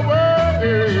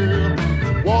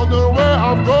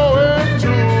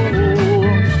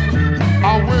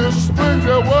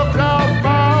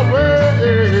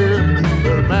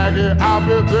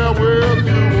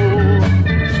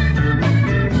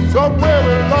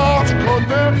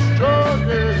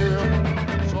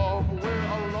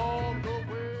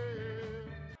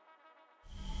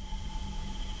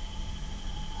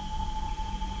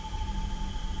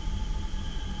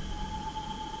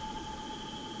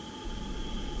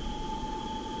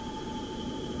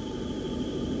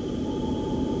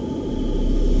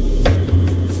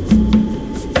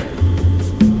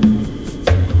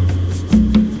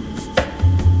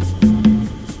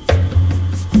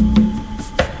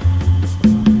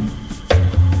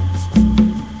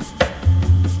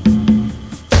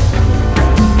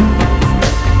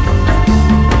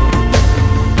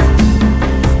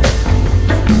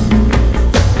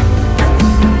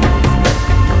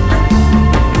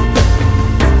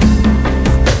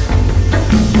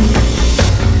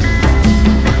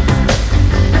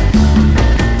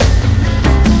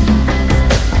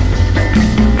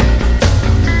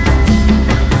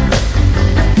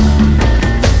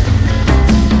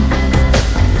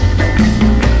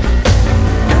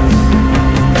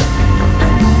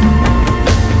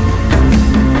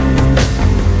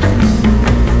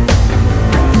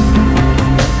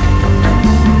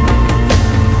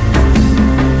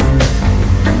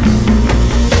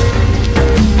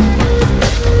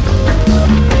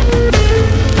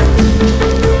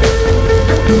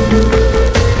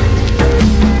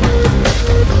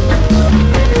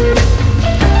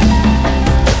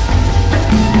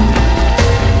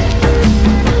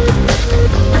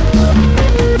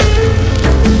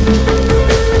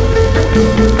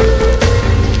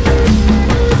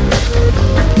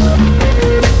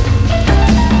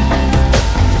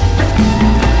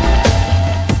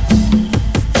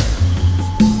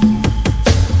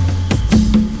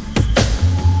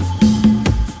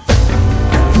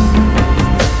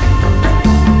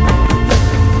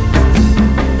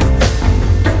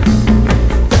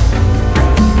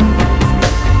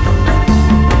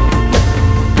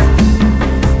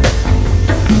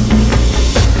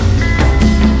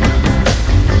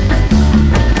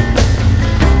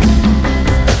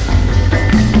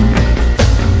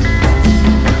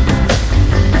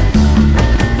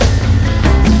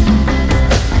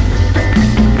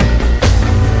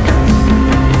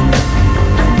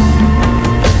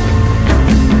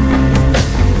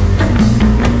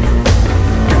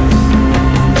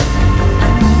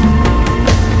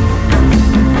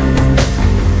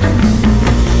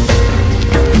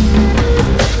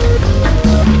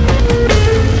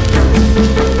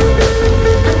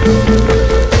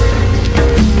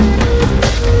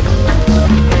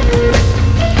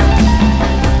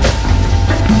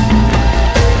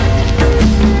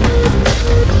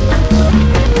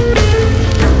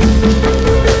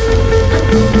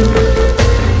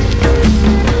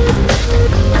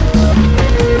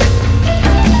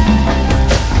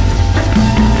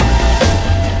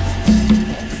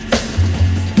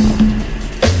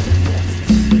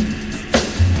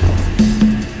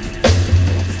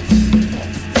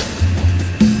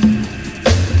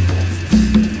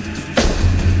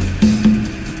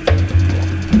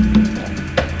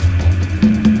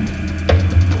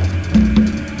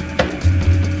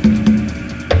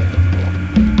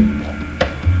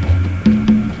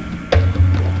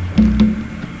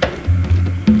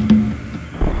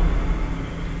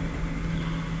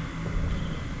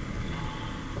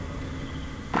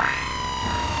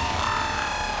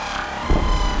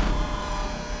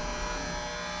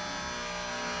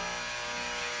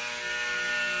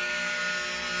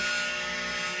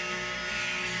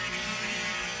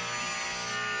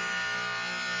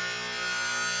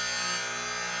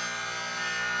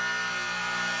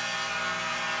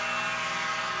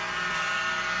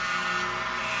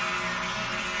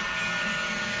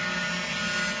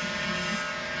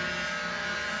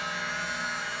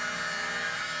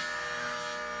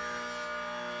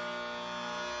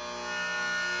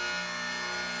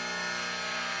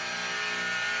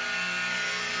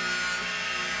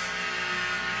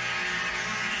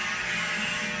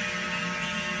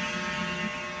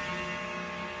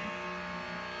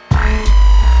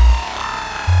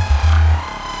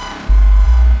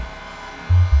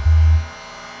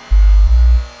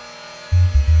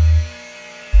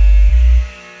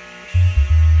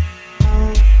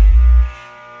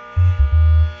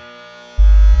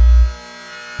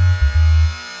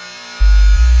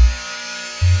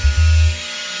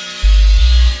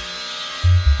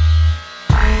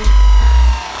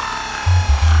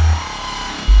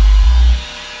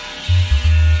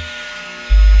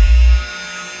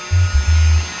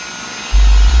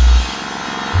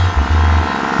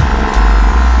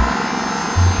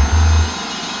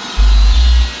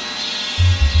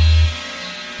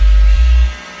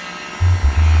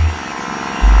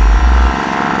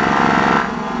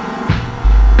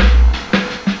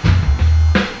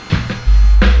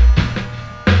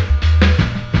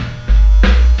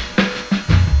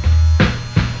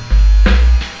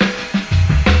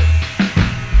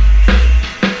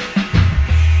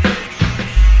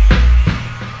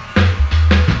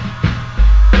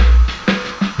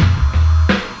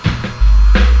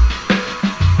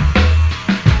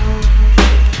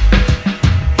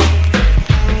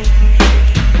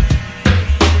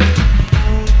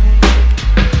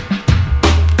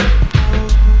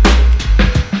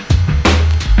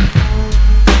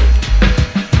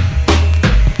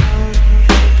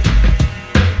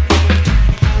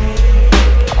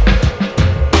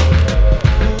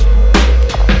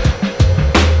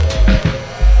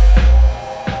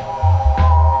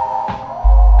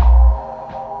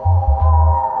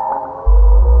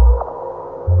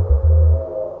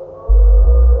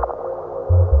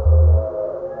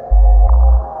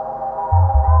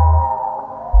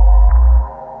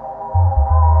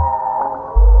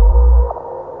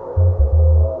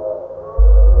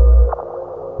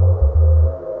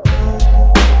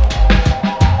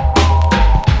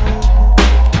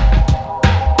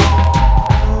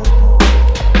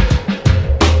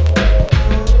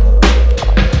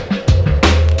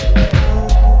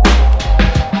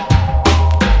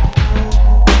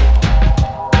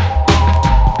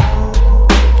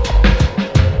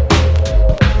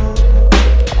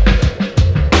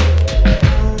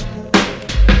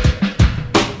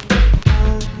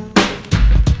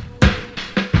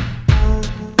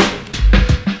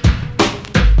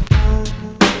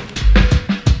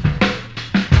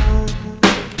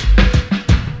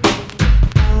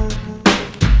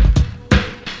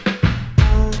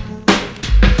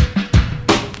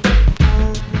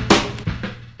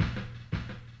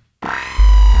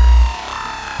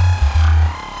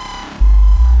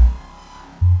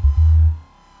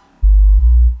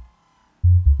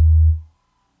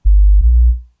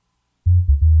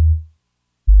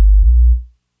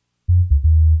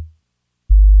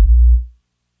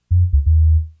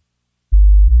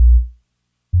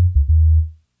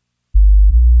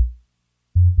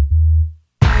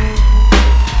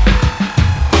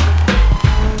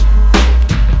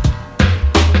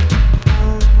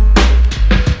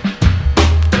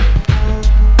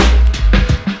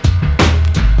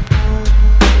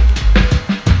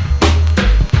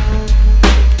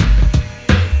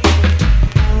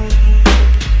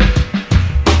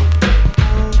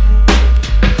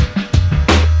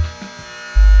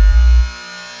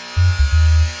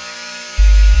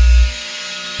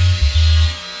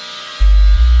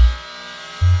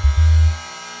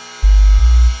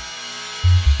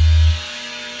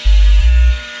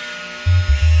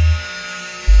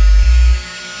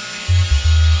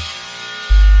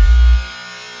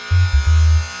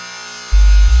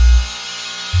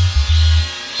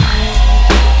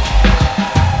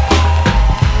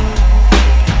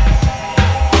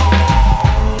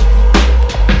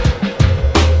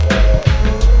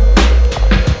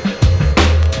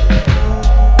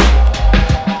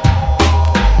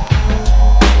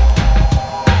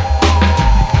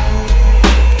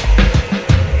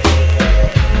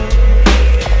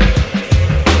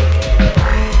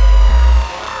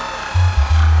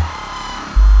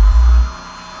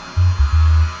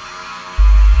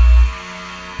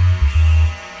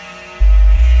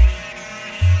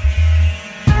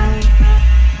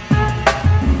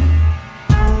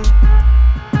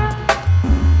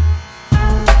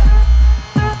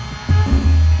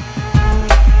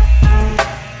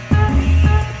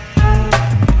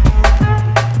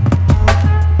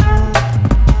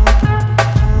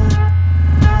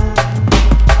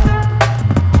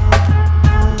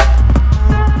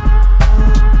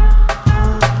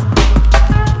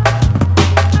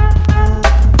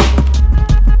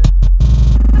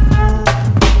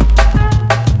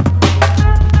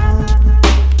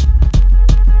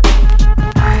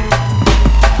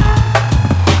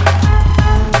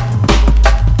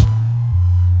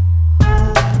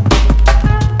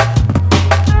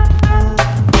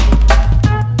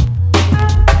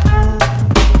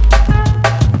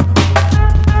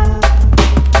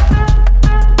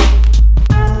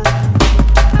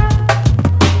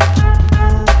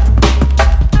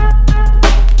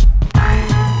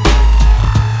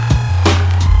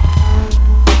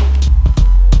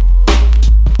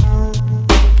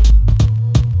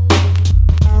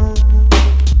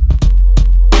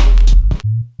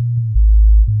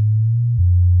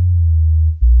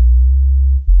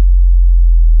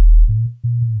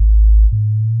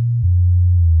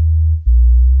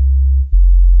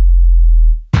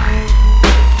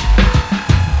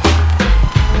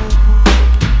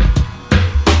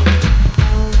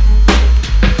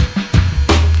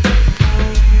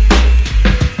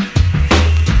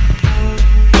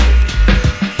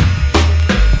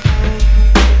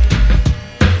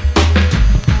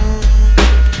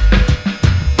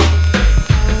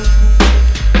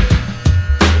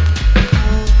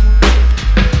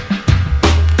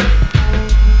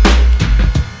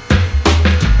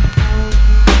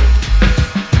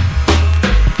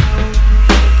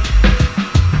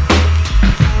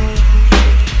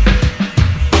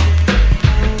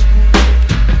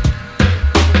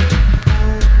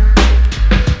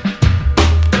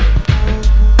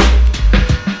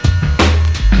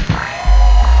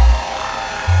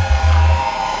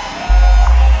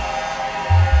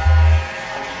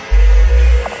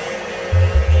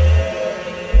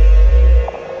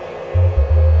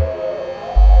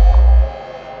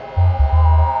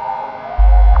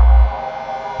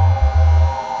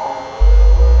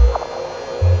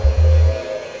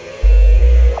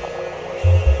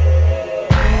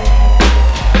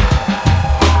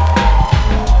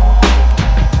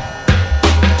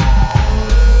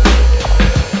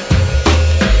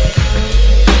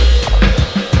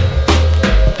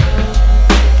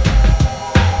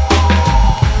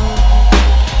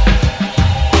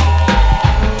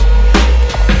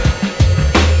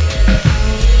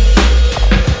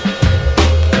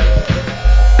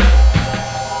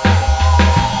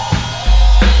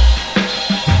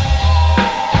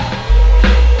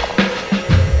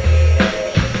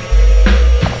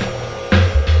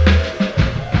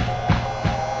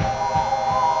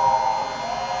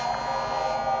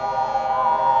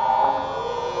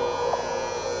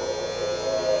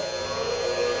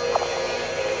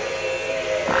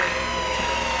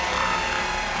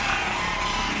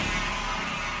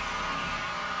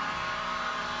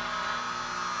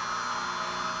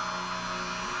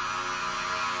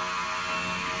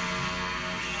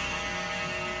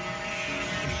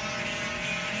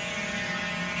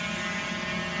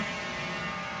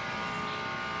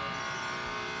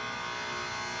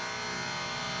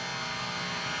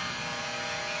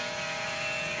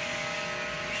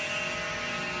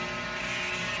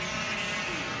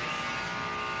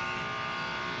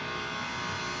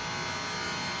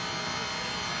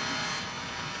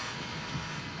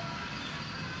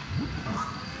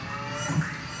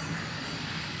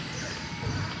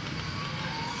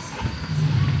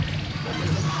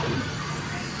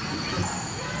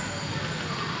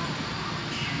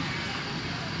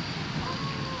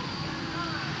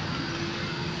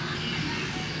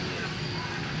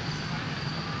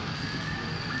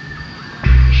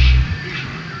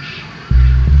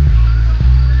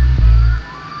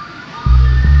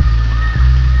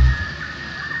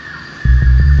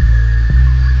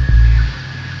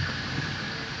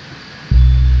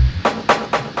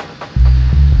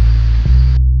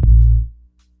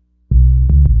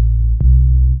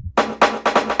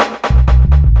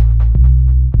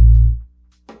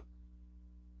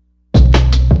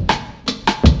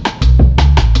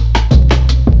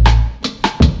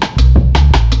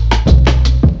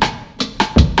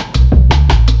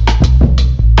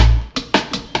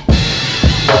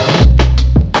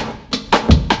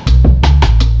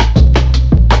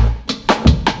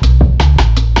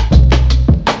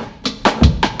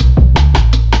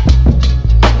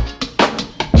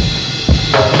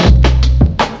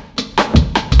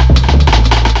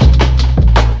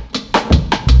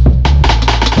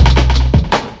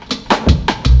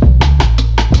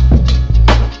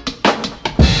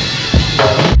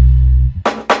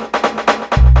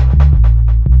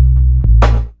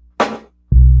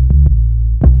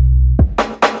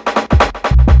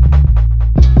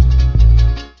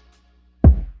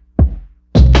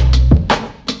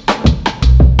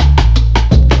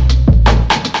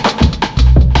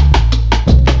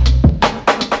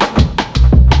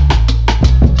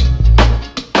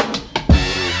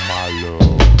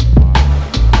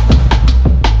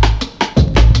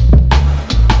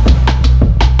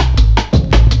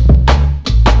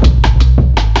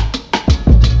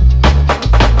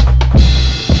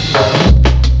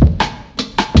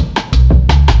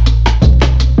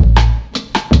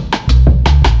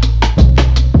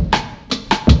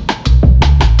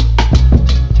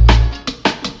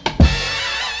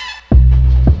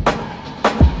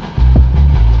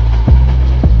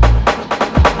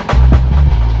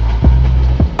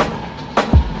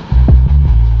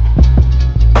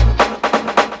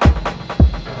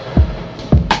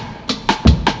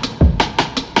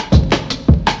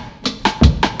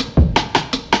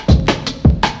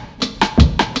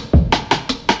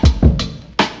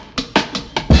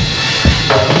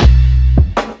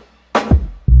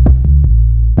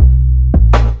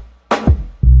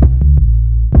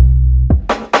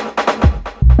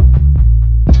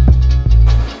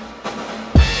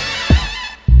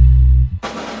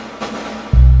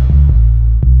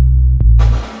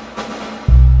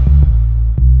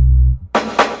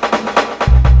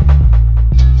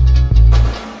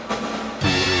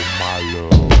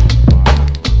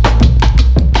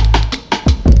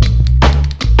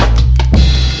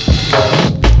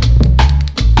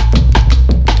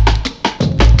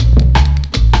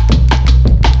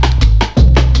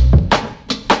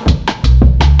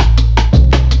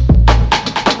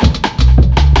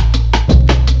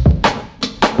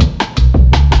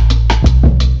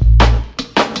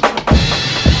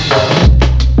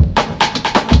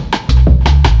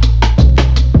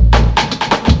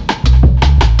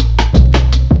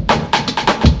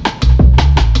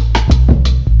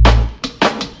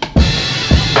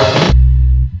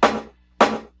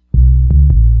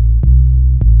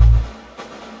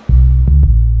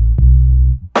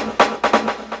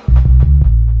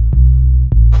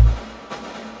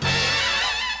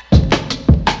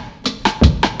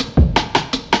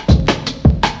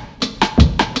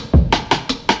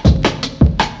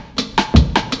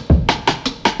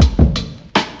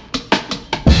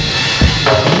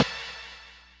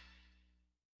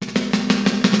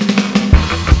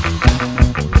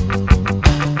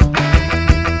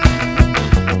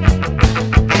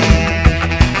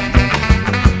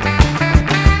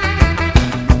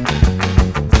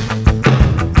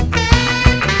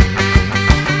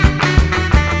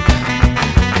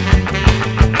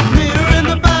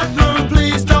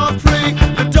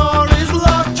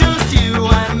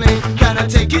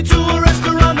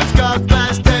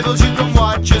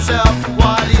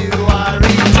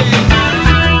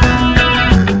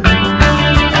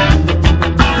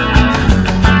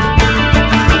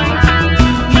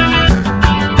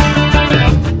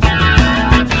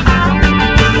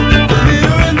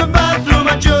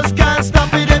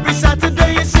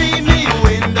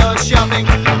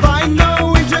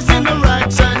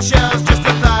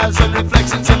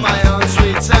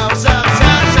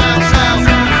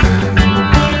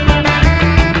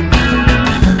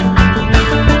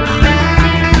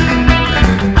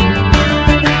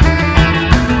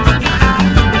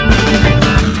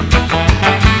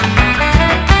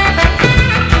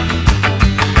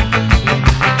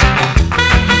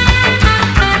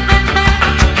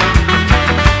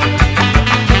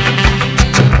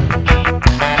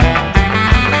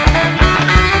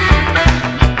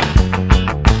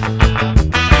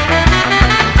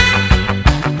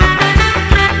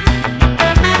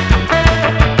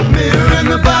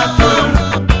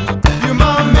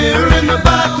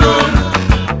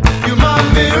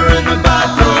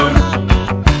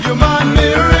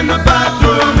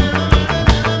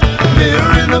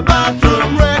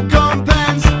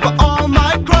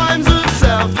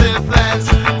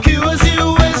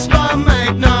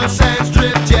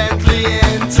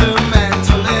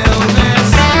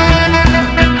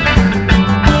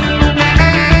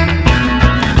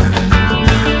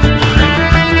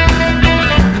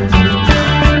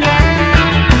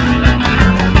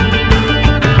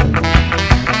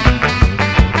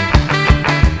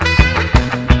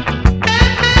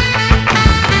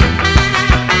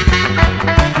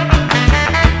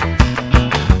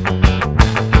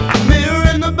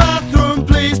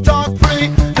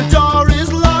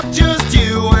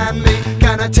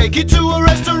 Can I take you to a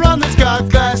restaurant that's got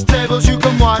glass tables? You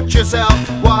can watch yourself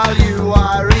while you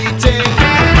are eating.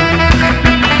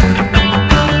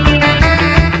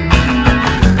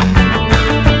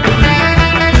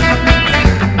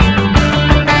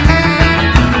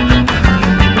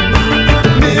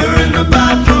 Mirror in the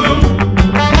bathroom.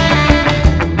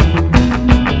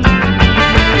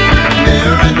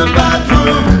 Mirror in the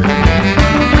bathroom.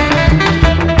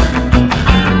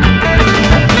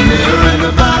 Mirror in the bathroom. Mirror in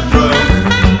the bathroom.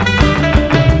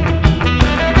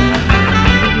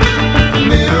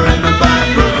 Mirror in the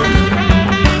bathroom.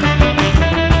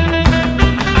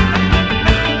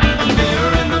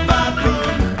 Mirror in the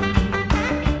bathroom.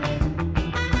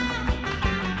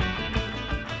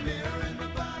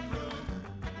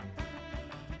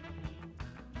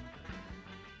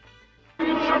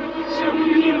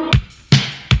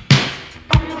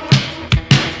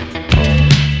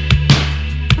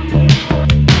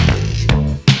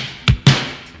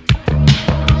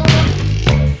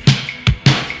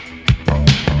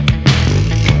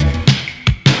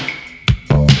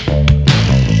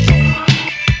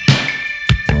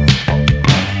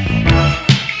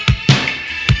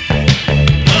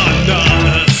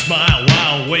 Another smile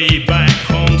while way back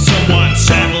home. Someone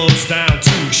settles down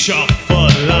to shuffle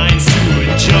lines,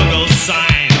 to juggle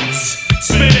signs,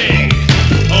 spinning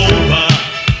over,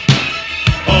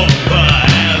 over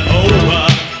and over,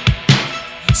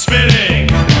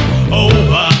 spinning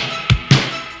over,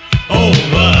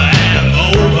 over and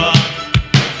over.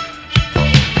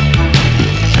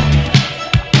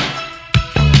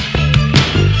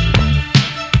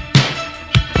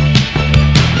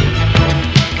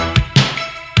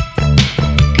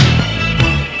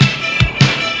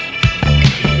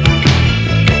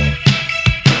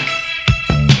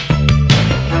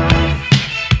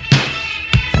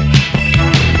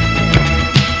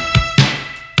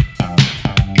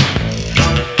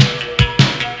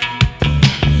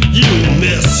 You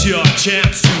miss your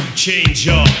chance to change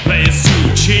your place,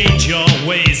 to change your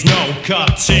ways. No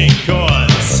cutting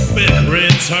cords, big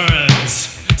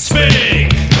returns,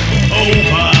 spinning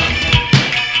over,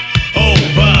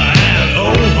 over and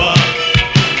over,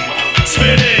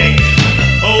 spinning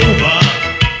over,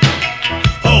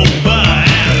 over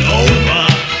and over.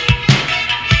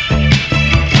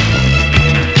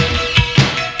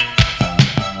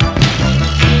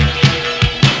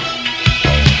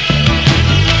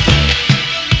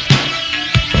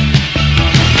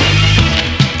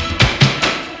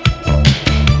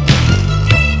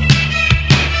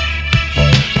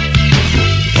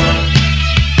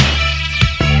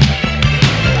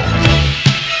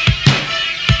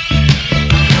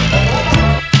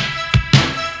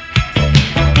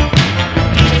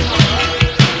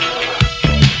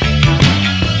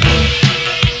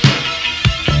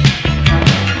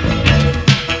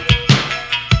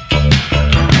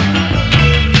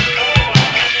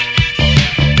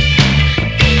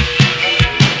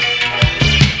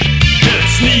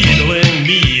 It's needling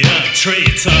me, a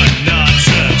traitor, not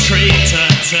a traitor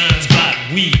turns, but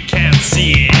we can't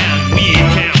see and we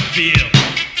can't feel.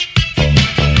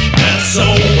 It's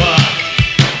over,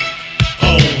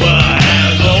 over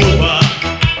and over,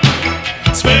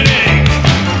 spinning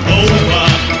over,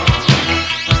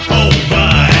 over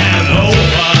and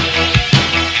over,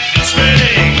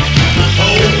 spinning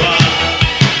over,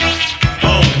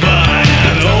 over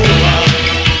and over.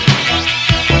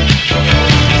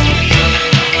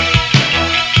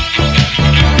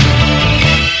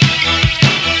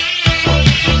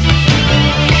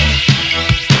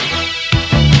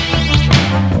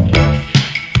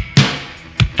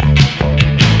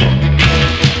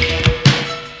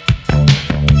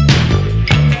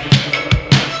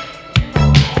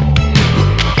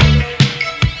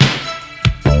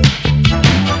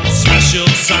 Special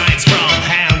signs from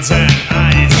hands and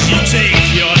eyes. You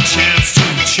take your chance to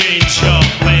change your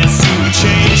plans, to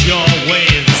change your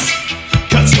ways.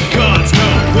 Cutting cords, no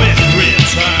quick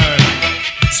return.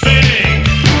 Spinning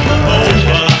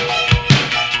over,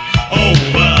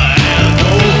 over and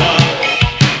over,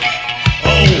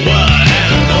 over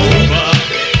and over.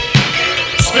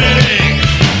 Spinning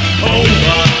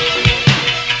over,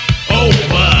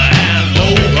 over and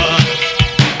over.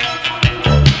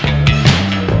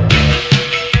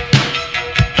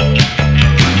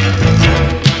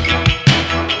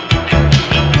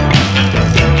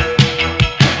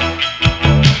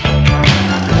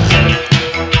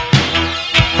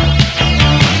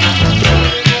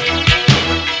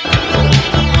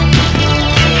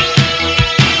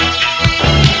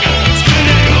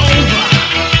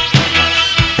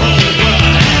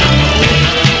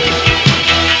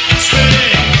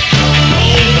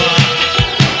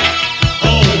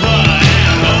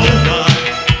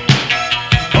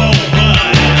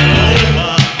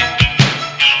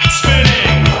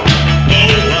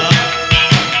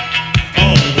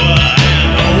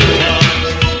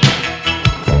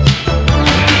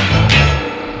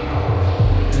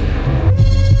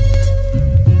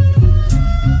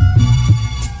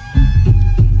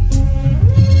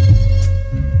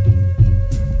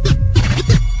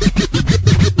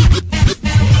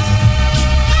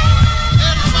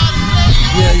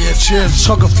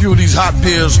 chug a few of these hot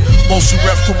beers. Mostly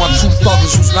rep for my true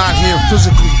thuggers who's not here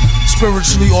physically,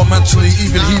 spiritually or mentally,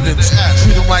 even heathens.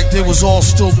 Treat them like they was all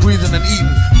still breathing and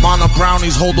eating. Mana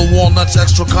brownies, hold the walnuts,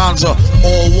 extra conjure.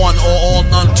 All one or all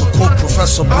none, to quote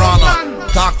Professor Brana.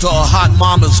 Doctor or hot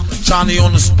mamas, Johnny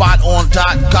on the spot, on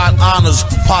dot, got honors.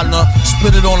 Partner,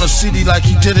 spit it on a CD like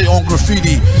he did it on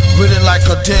graffiti. Written like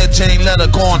a dead Jane letter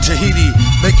gone Tahiti.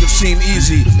 Make it seem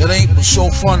easy, it ain't but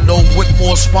so fun though. With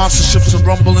more sponsorships and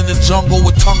rumble in the jungle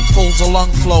with tonguefuls of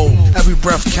lung flow. Every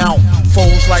breath count,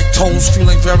 foes like toes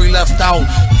feeling very left out.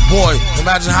 Boy,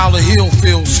 imagine how the heel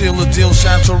feels. Seal the deal,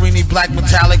 Santorini black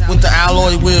metallic with the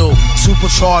alloy wheel.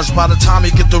 Supercharged by the time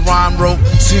he get the rhyme wrote.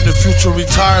 Seen the future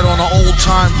retired on an old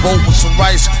time boat with some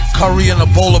rice, curry, and a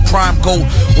bowl of prime goat.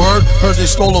 Word, heard they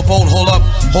stole a vote, hold up,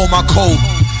 hold my coat.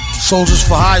 Soldiers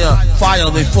for hire, fire,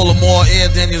 they full of more air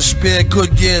than your spare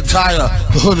good gear tire.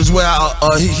 The hood is where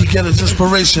he get his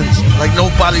inspirations, like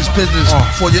nobody's business,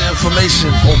 for your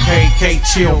information. Okay, K,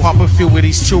 chill, pop a few of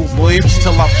these chew boys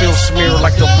till I feel smeared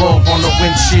like the bulb on the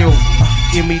windshield.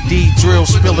 MED drill,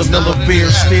 spill a mill of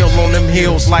beer, still on them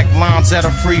hills like lines at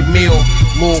a free meal.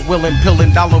 Lord willing,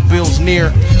 pillin' dollar bills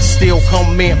near, still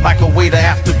come in like a waiter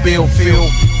after bill feel.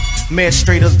 Man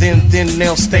straighter than thin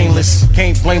nail stainless.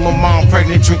 Can't blame a mom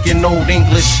pregnant drinking old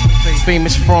English.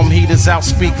 Famous from heaters out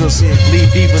speakers. Leave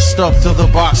diva stuck to the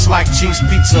box like cheese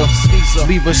pizza.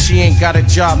 Leave her, she ain't got a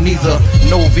job neither.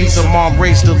 No visa, mom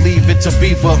raised to leave it to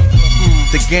Beaver.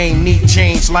 The game need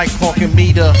change like parking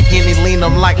meter. Henny lean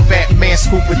them like fat man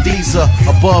scooping Deezer.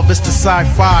 Above it's the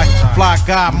sci-fi. Fly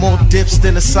guy, more dips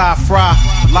than a sci-fry.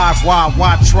 Live wild,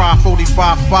 why try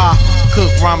 45-5.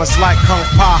 Cook rhymers like Kung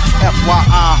Pa,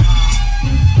 FYI.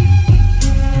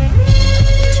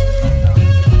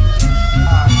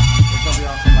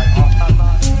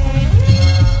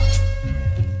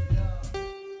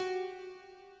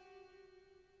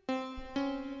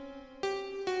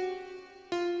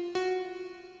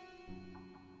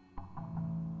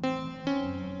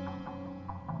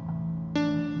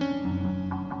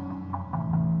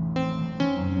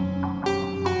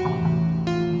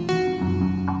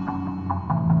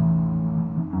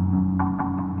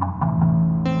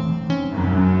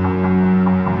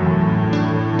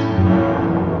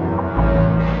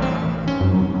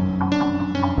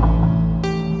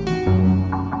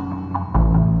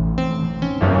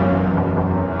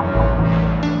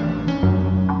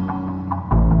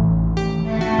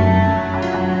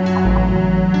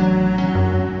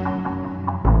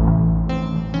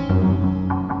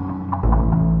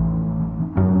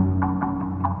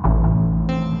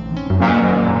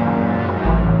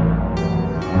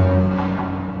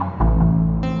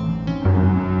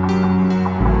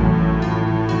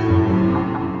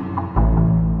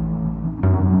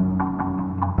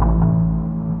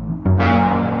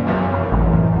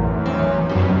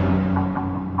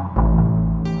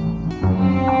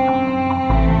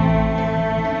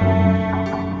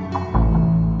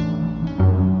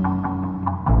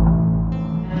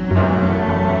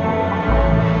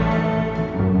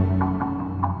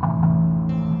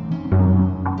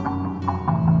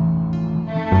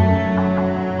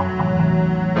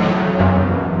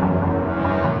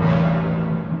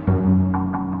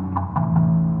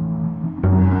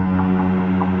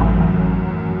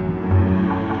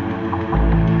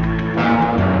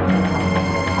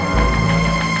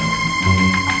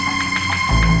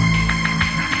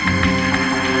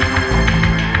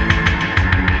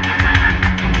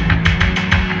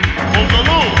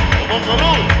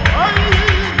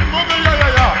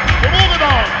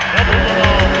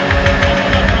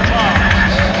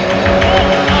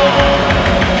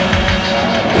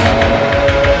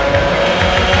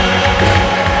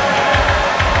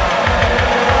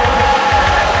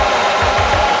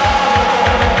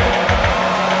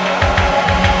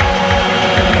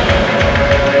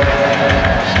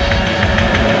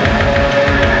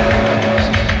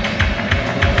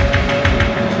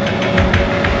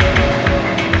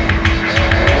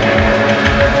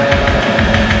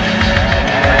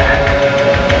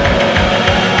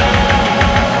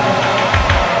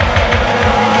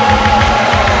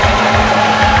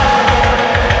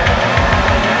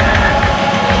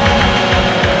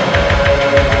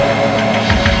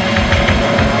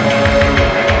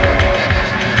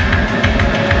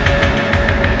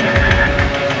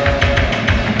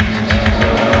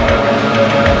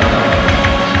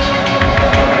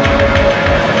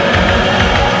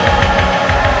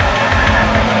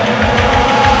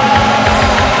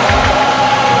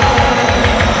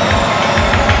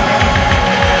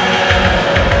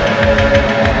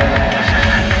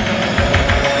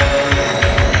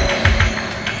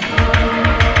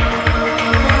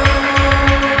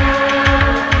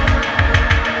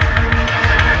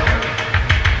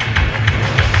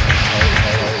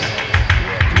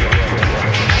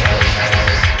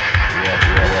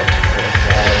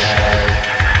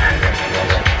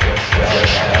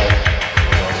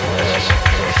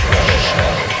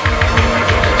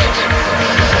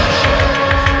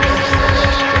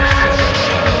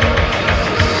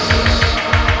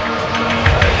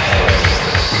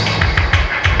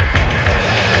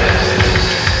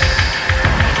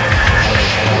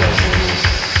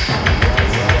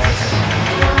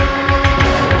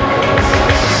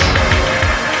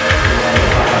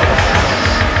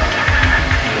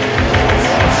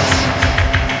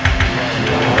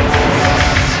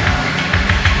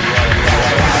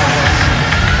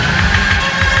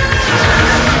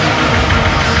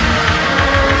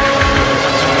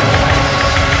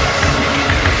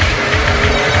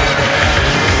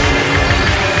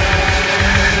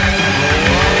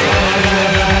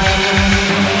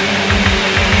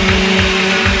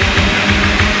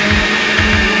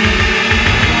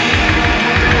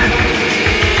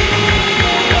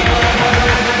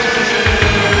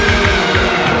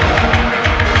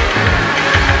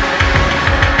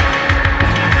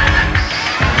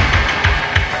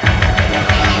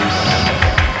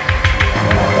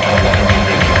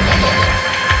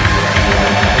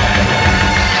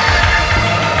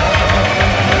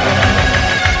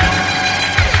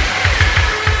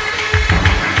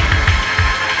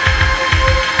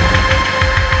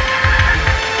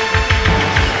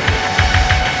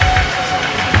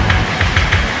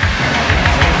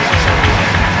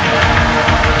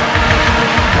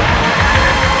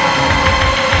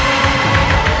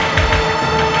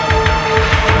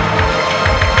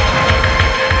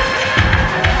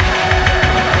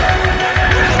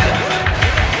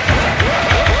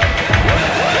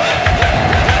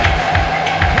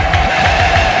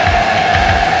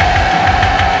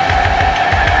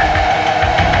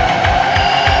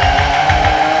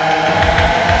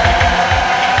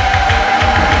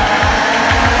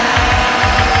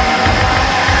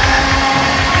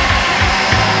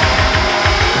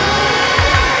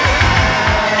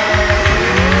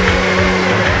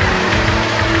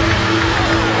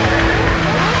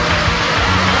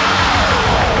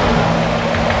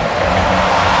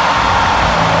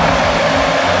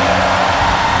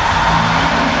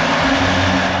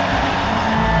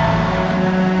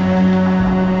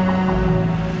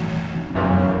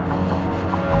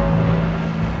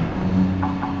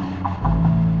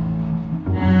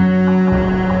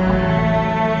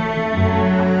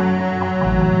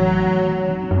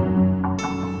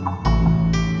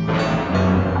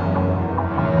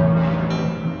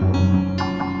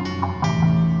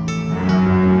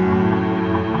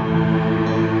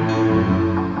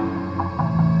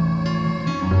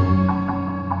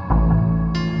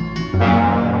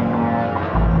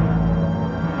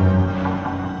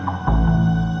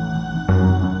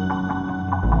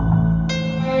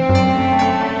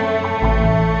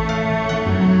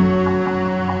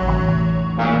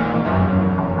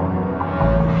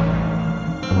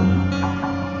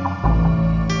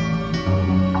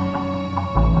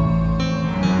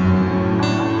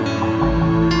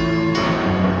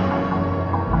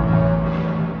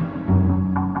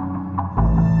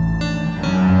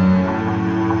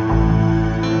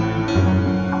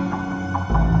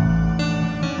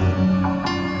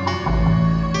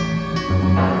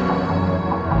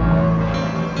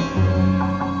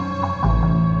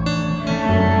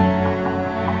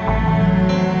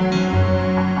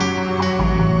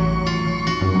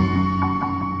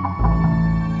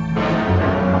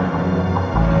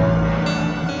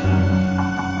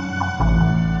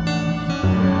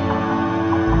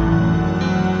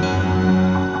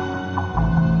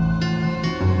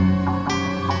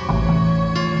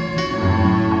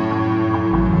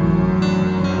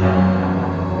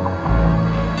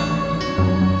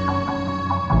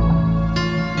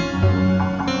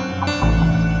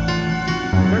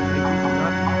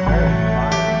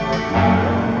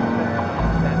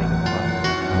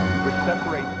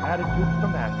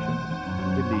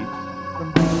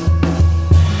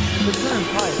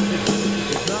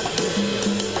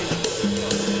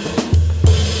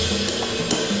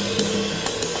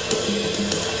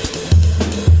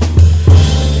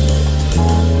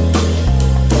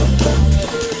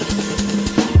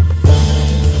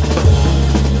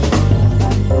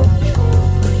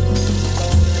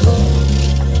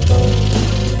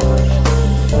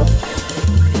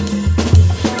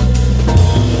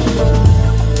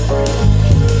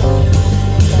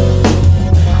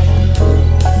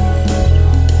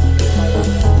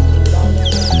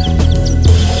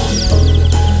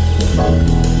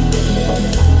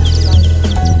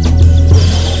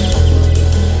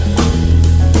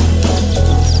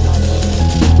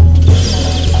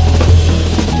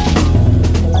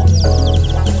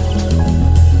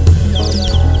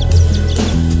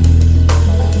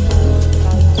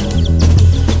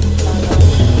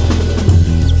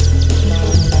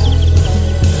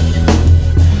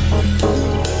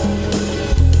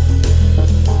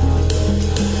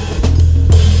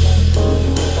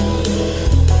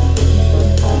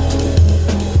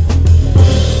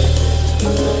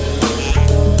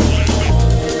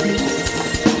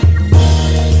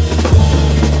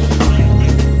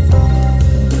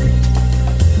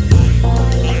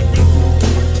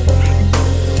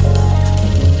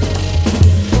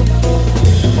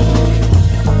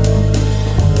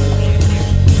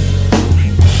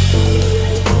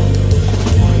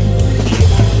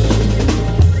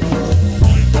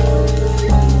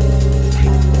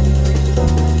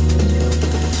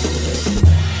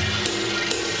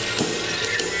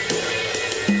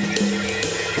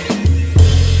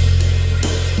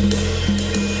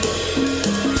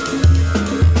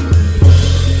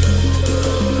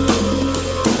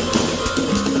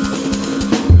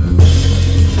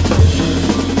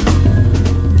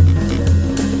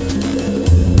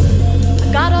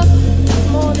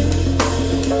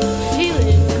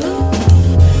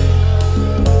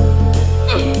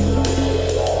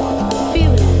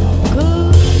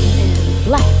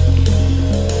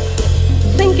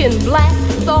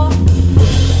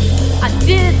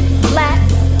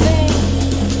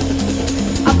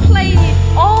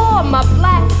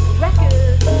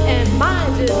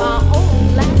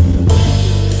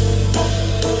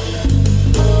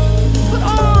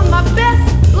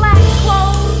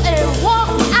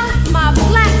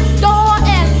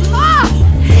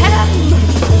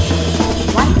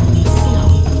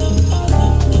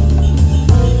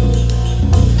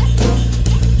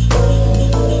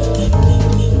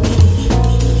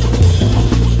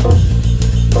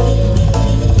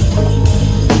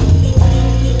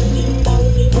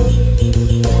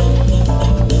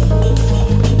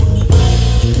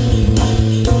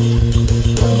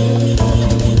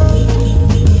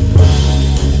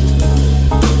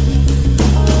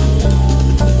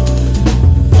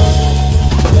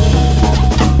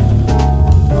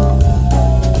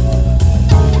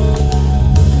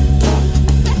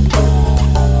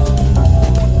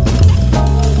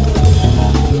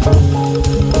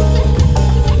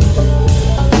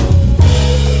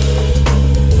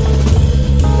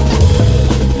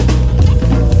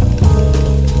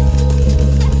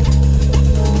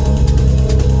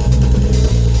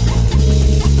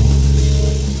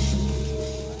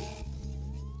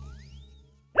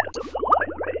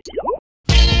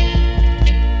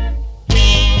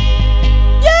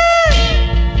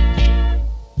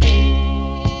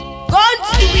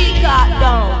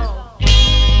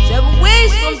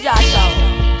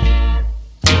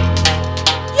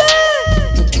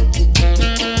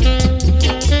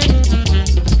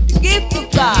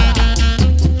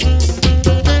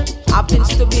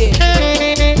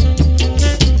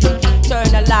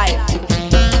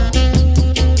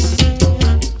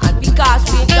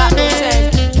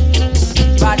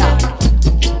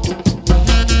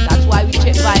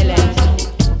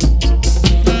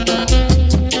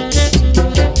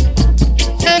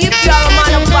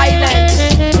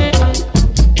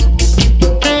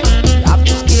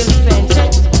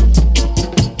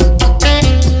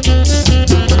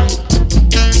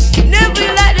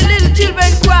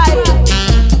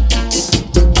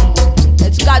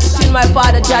 tell my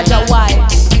father, Jaja, why?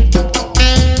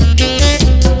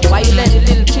 Why you let the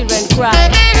little children cry?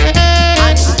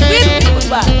 And weep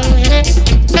goodbye.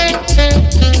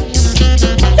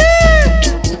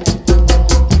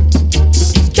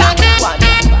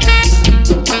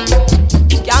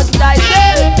 Can't die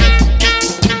there.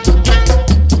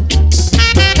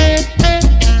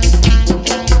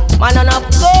 Man on up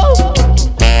go.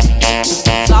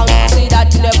 Sound to see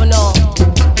that you never know.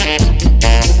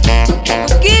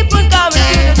 But keep on coming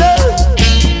to the door.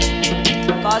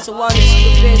 Cause I want to see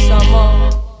your face some more.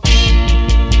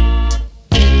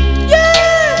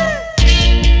 Yeah!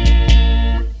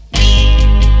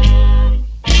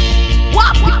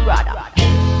 Whop it, brother.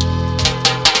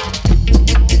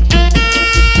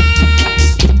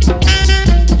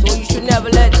 So you should never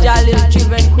let your little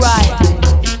children cry.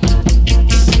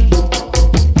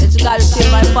 Gotta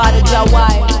tell my father, Jah,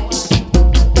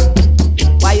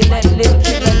 why you let little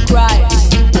children cry?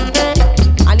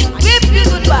 And he whip you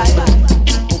goodbye.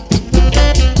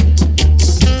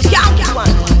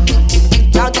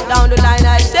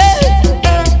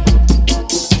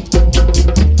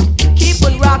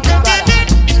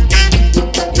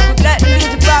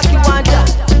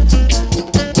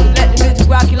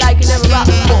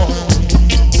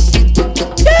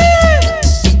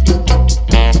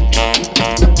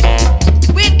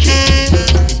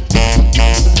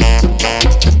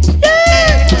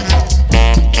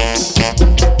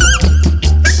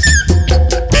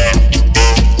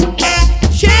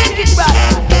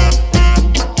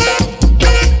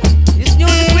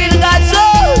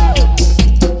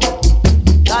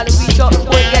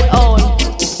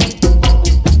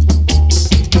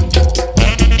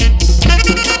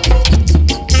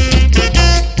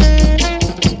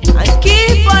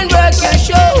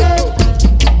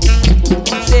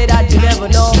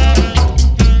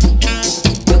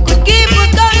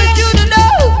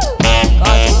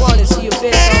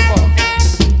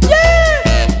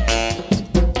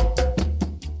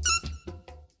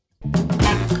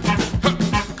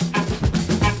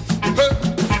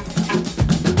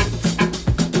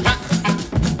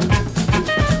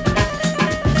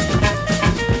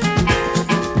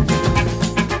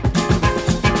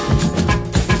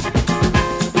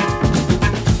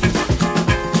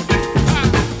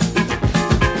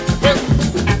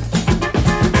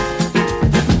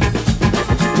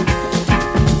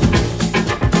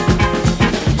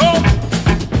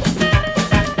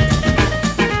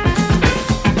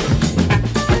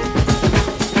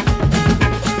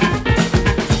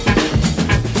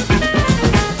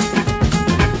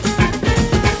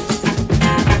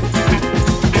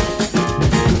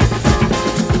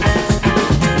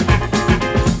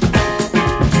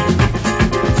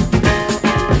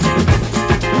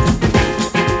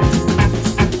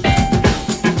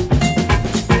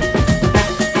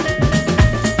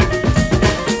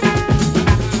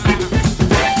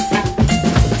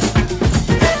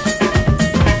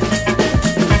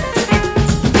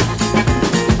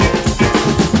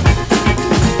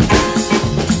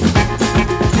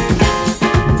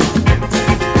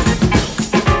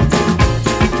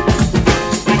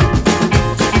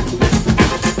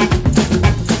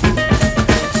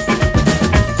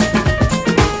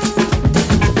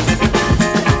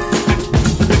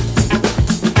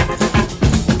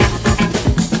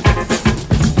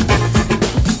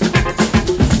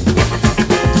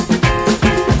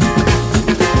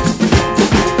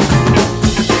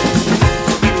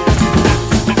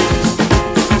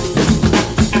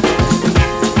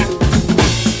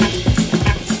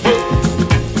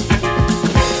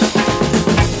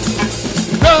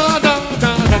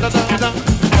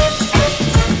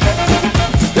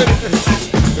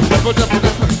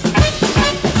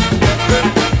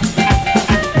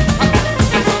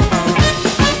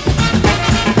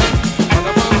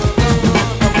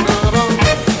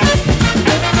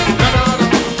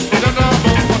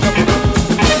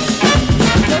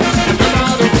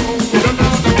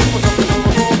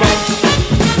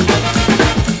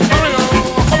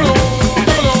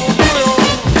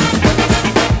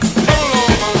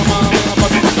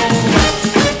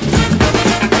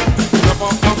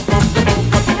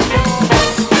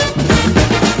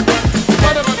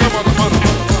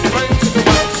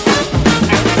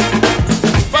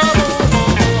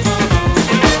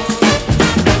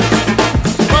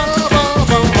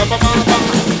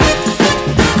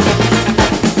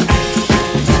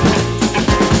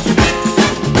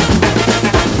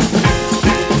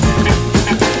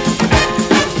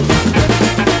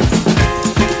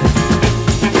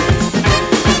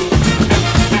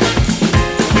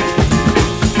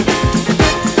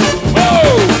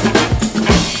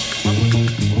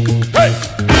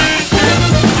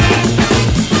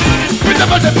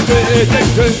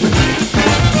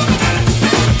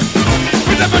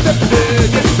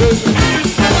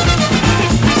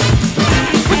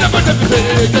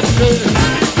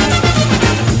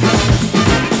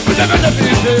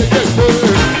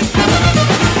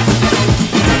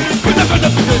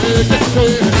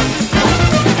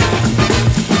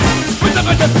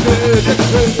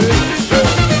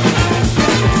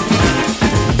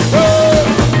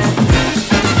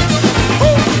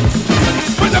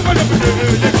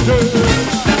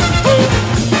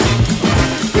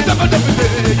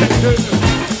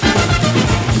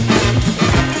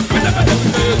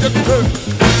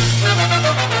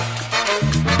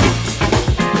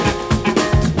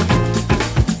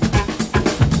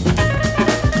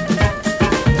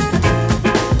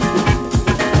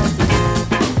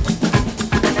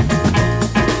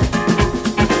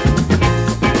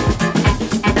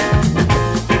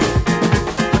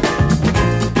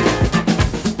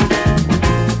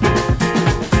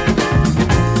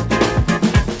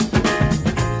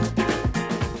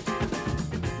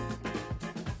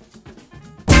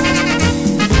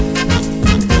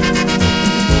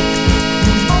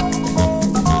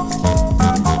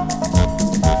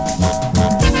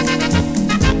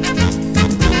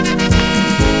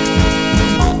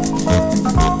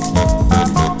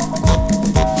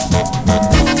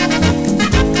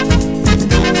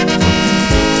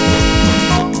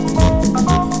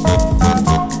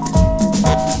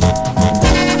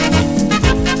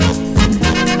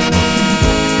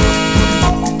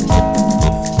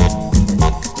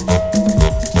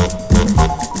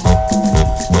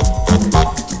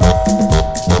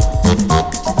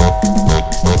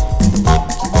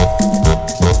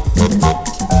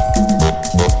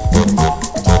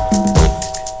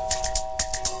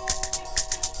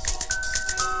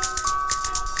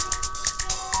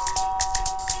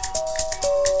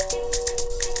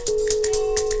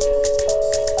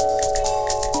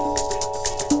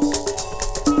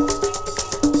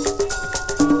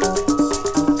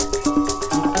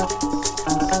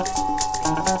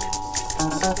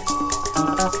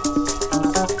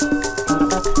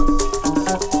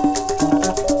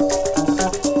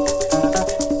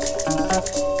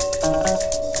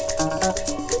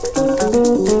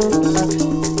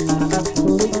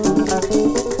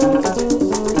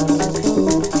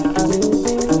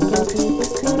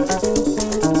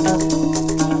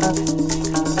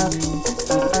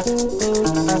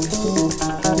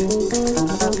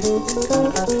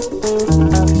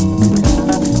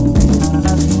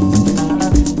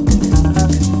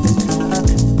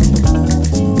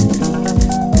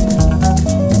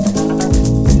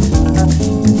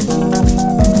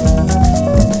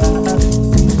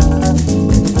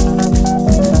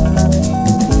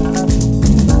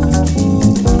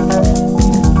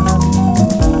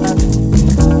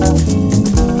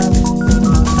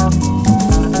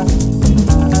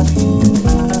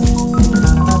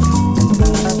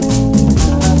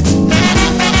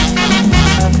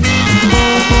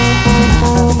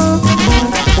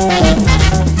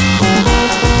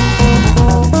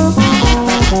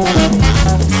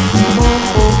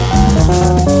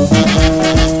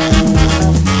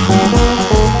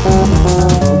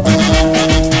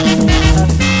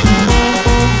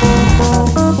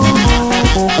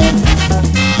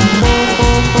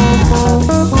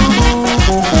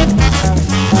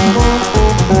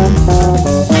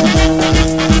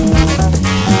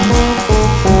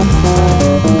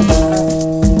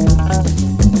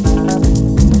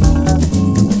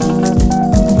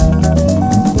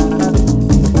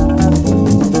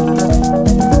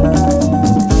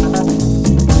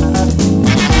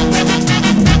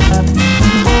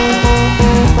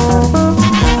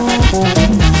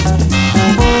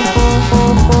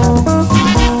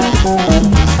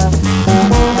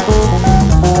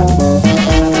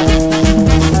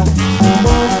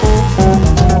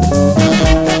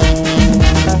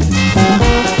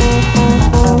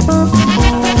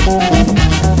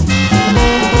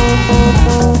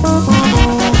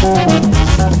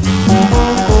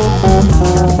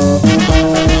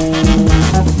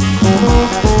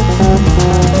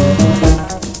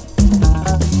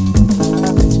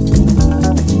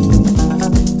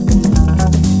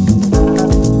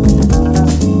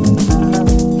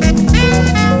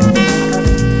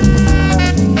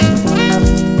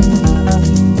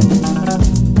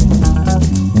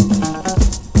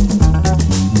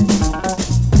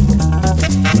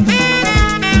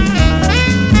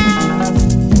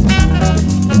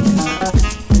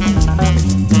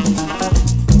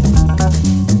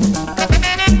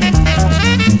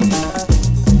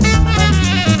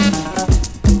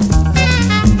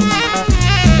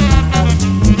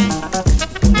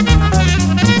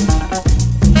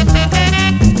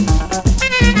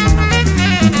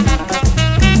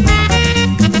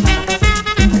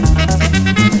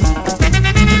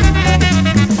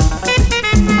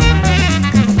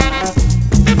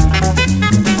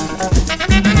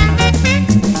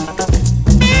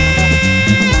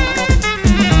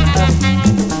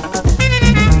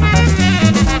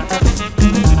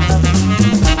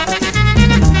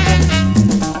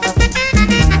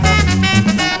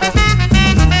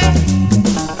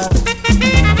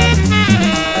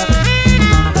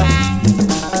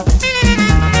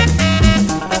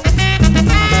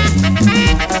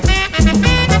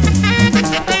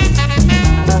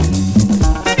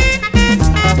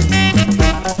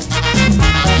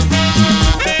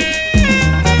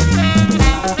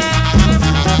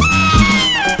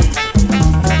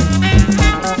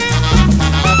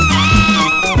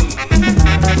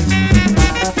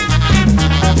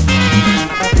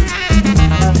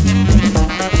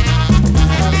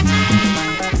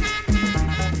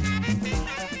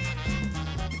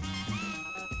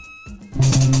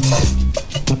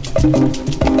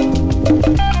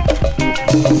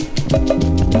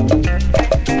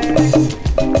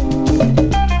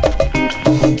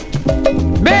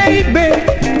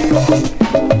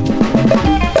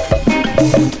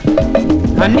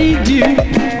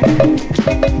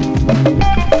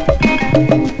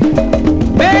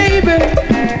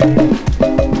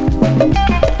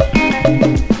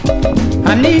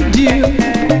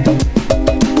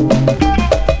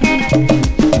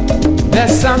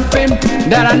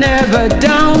 that I never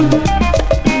done.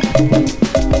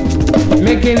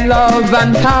 Making love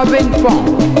and having fun.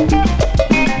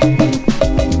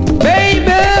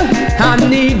 Baby, I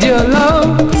need your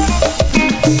love.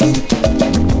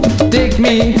 Take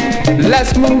me,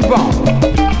 let's move on.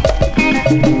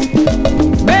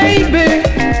 Baby,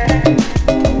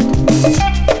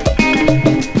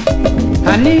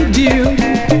 I need you.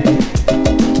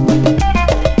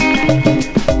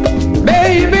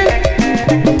 Baby,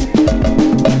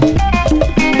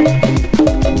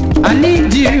 I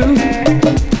need you.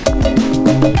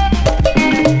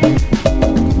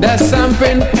 There's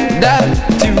something that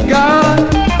you got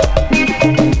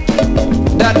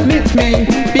that makes me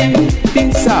be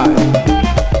inside.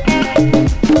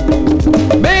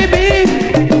 Baby,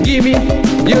 give me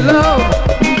your love.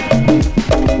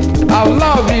 I'll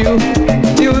love you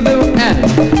till the end.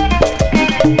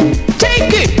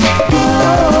 Take it!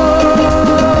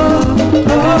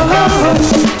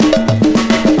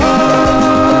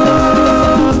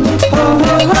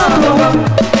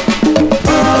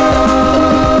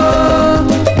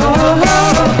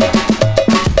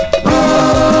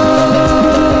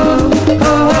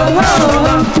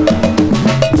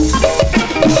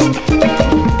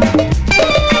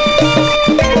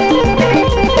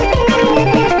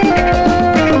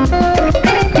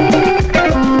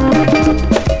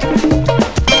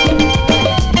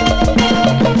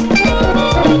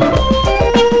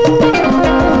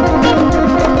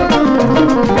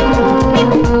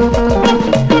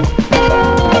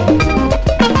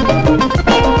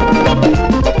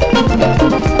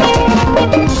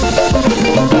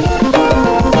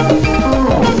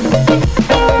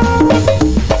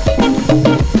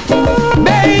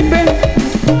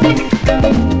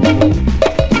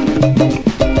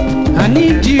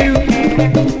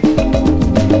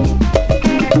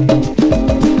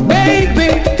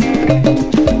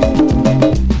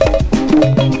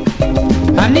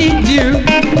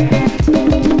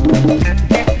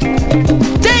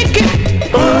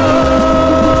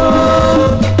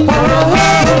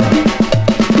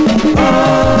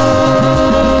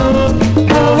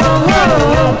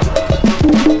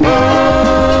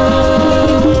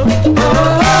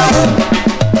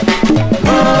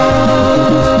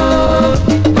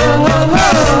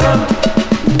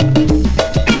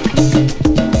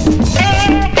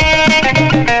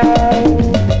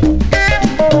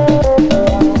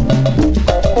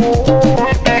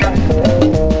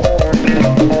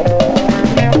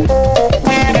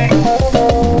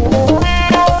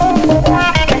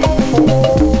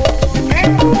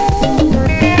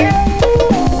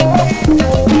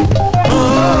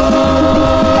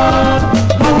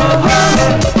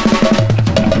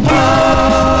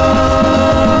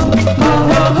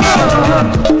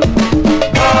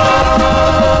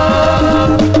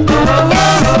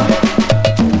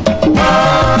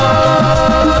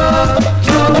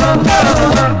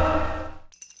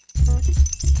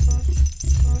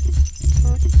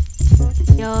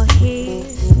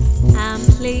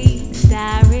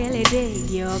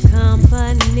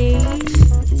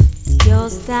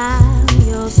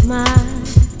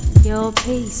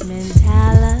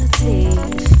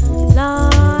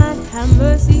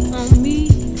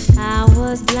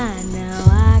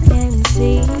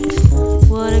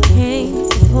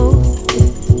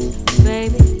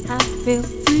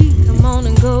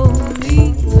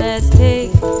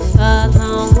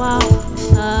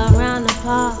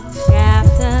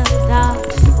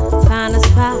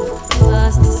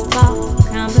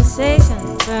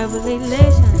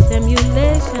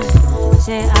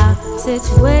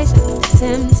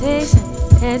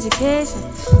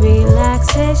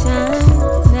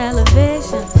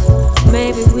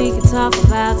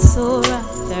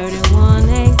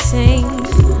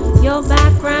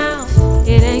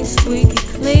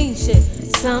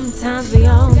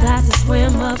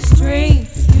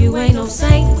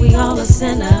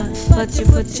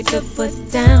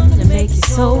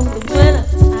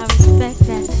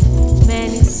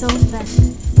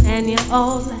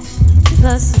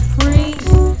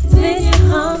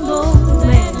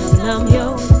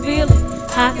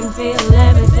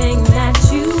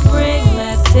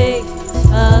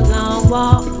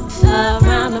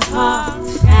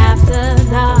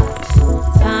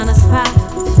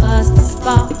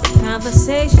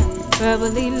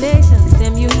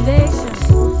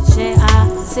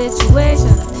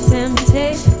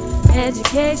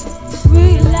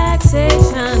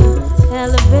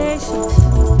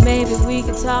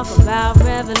 Talk about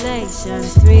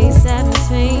Revelations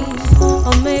 3:17,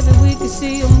 or maybe we could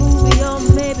see a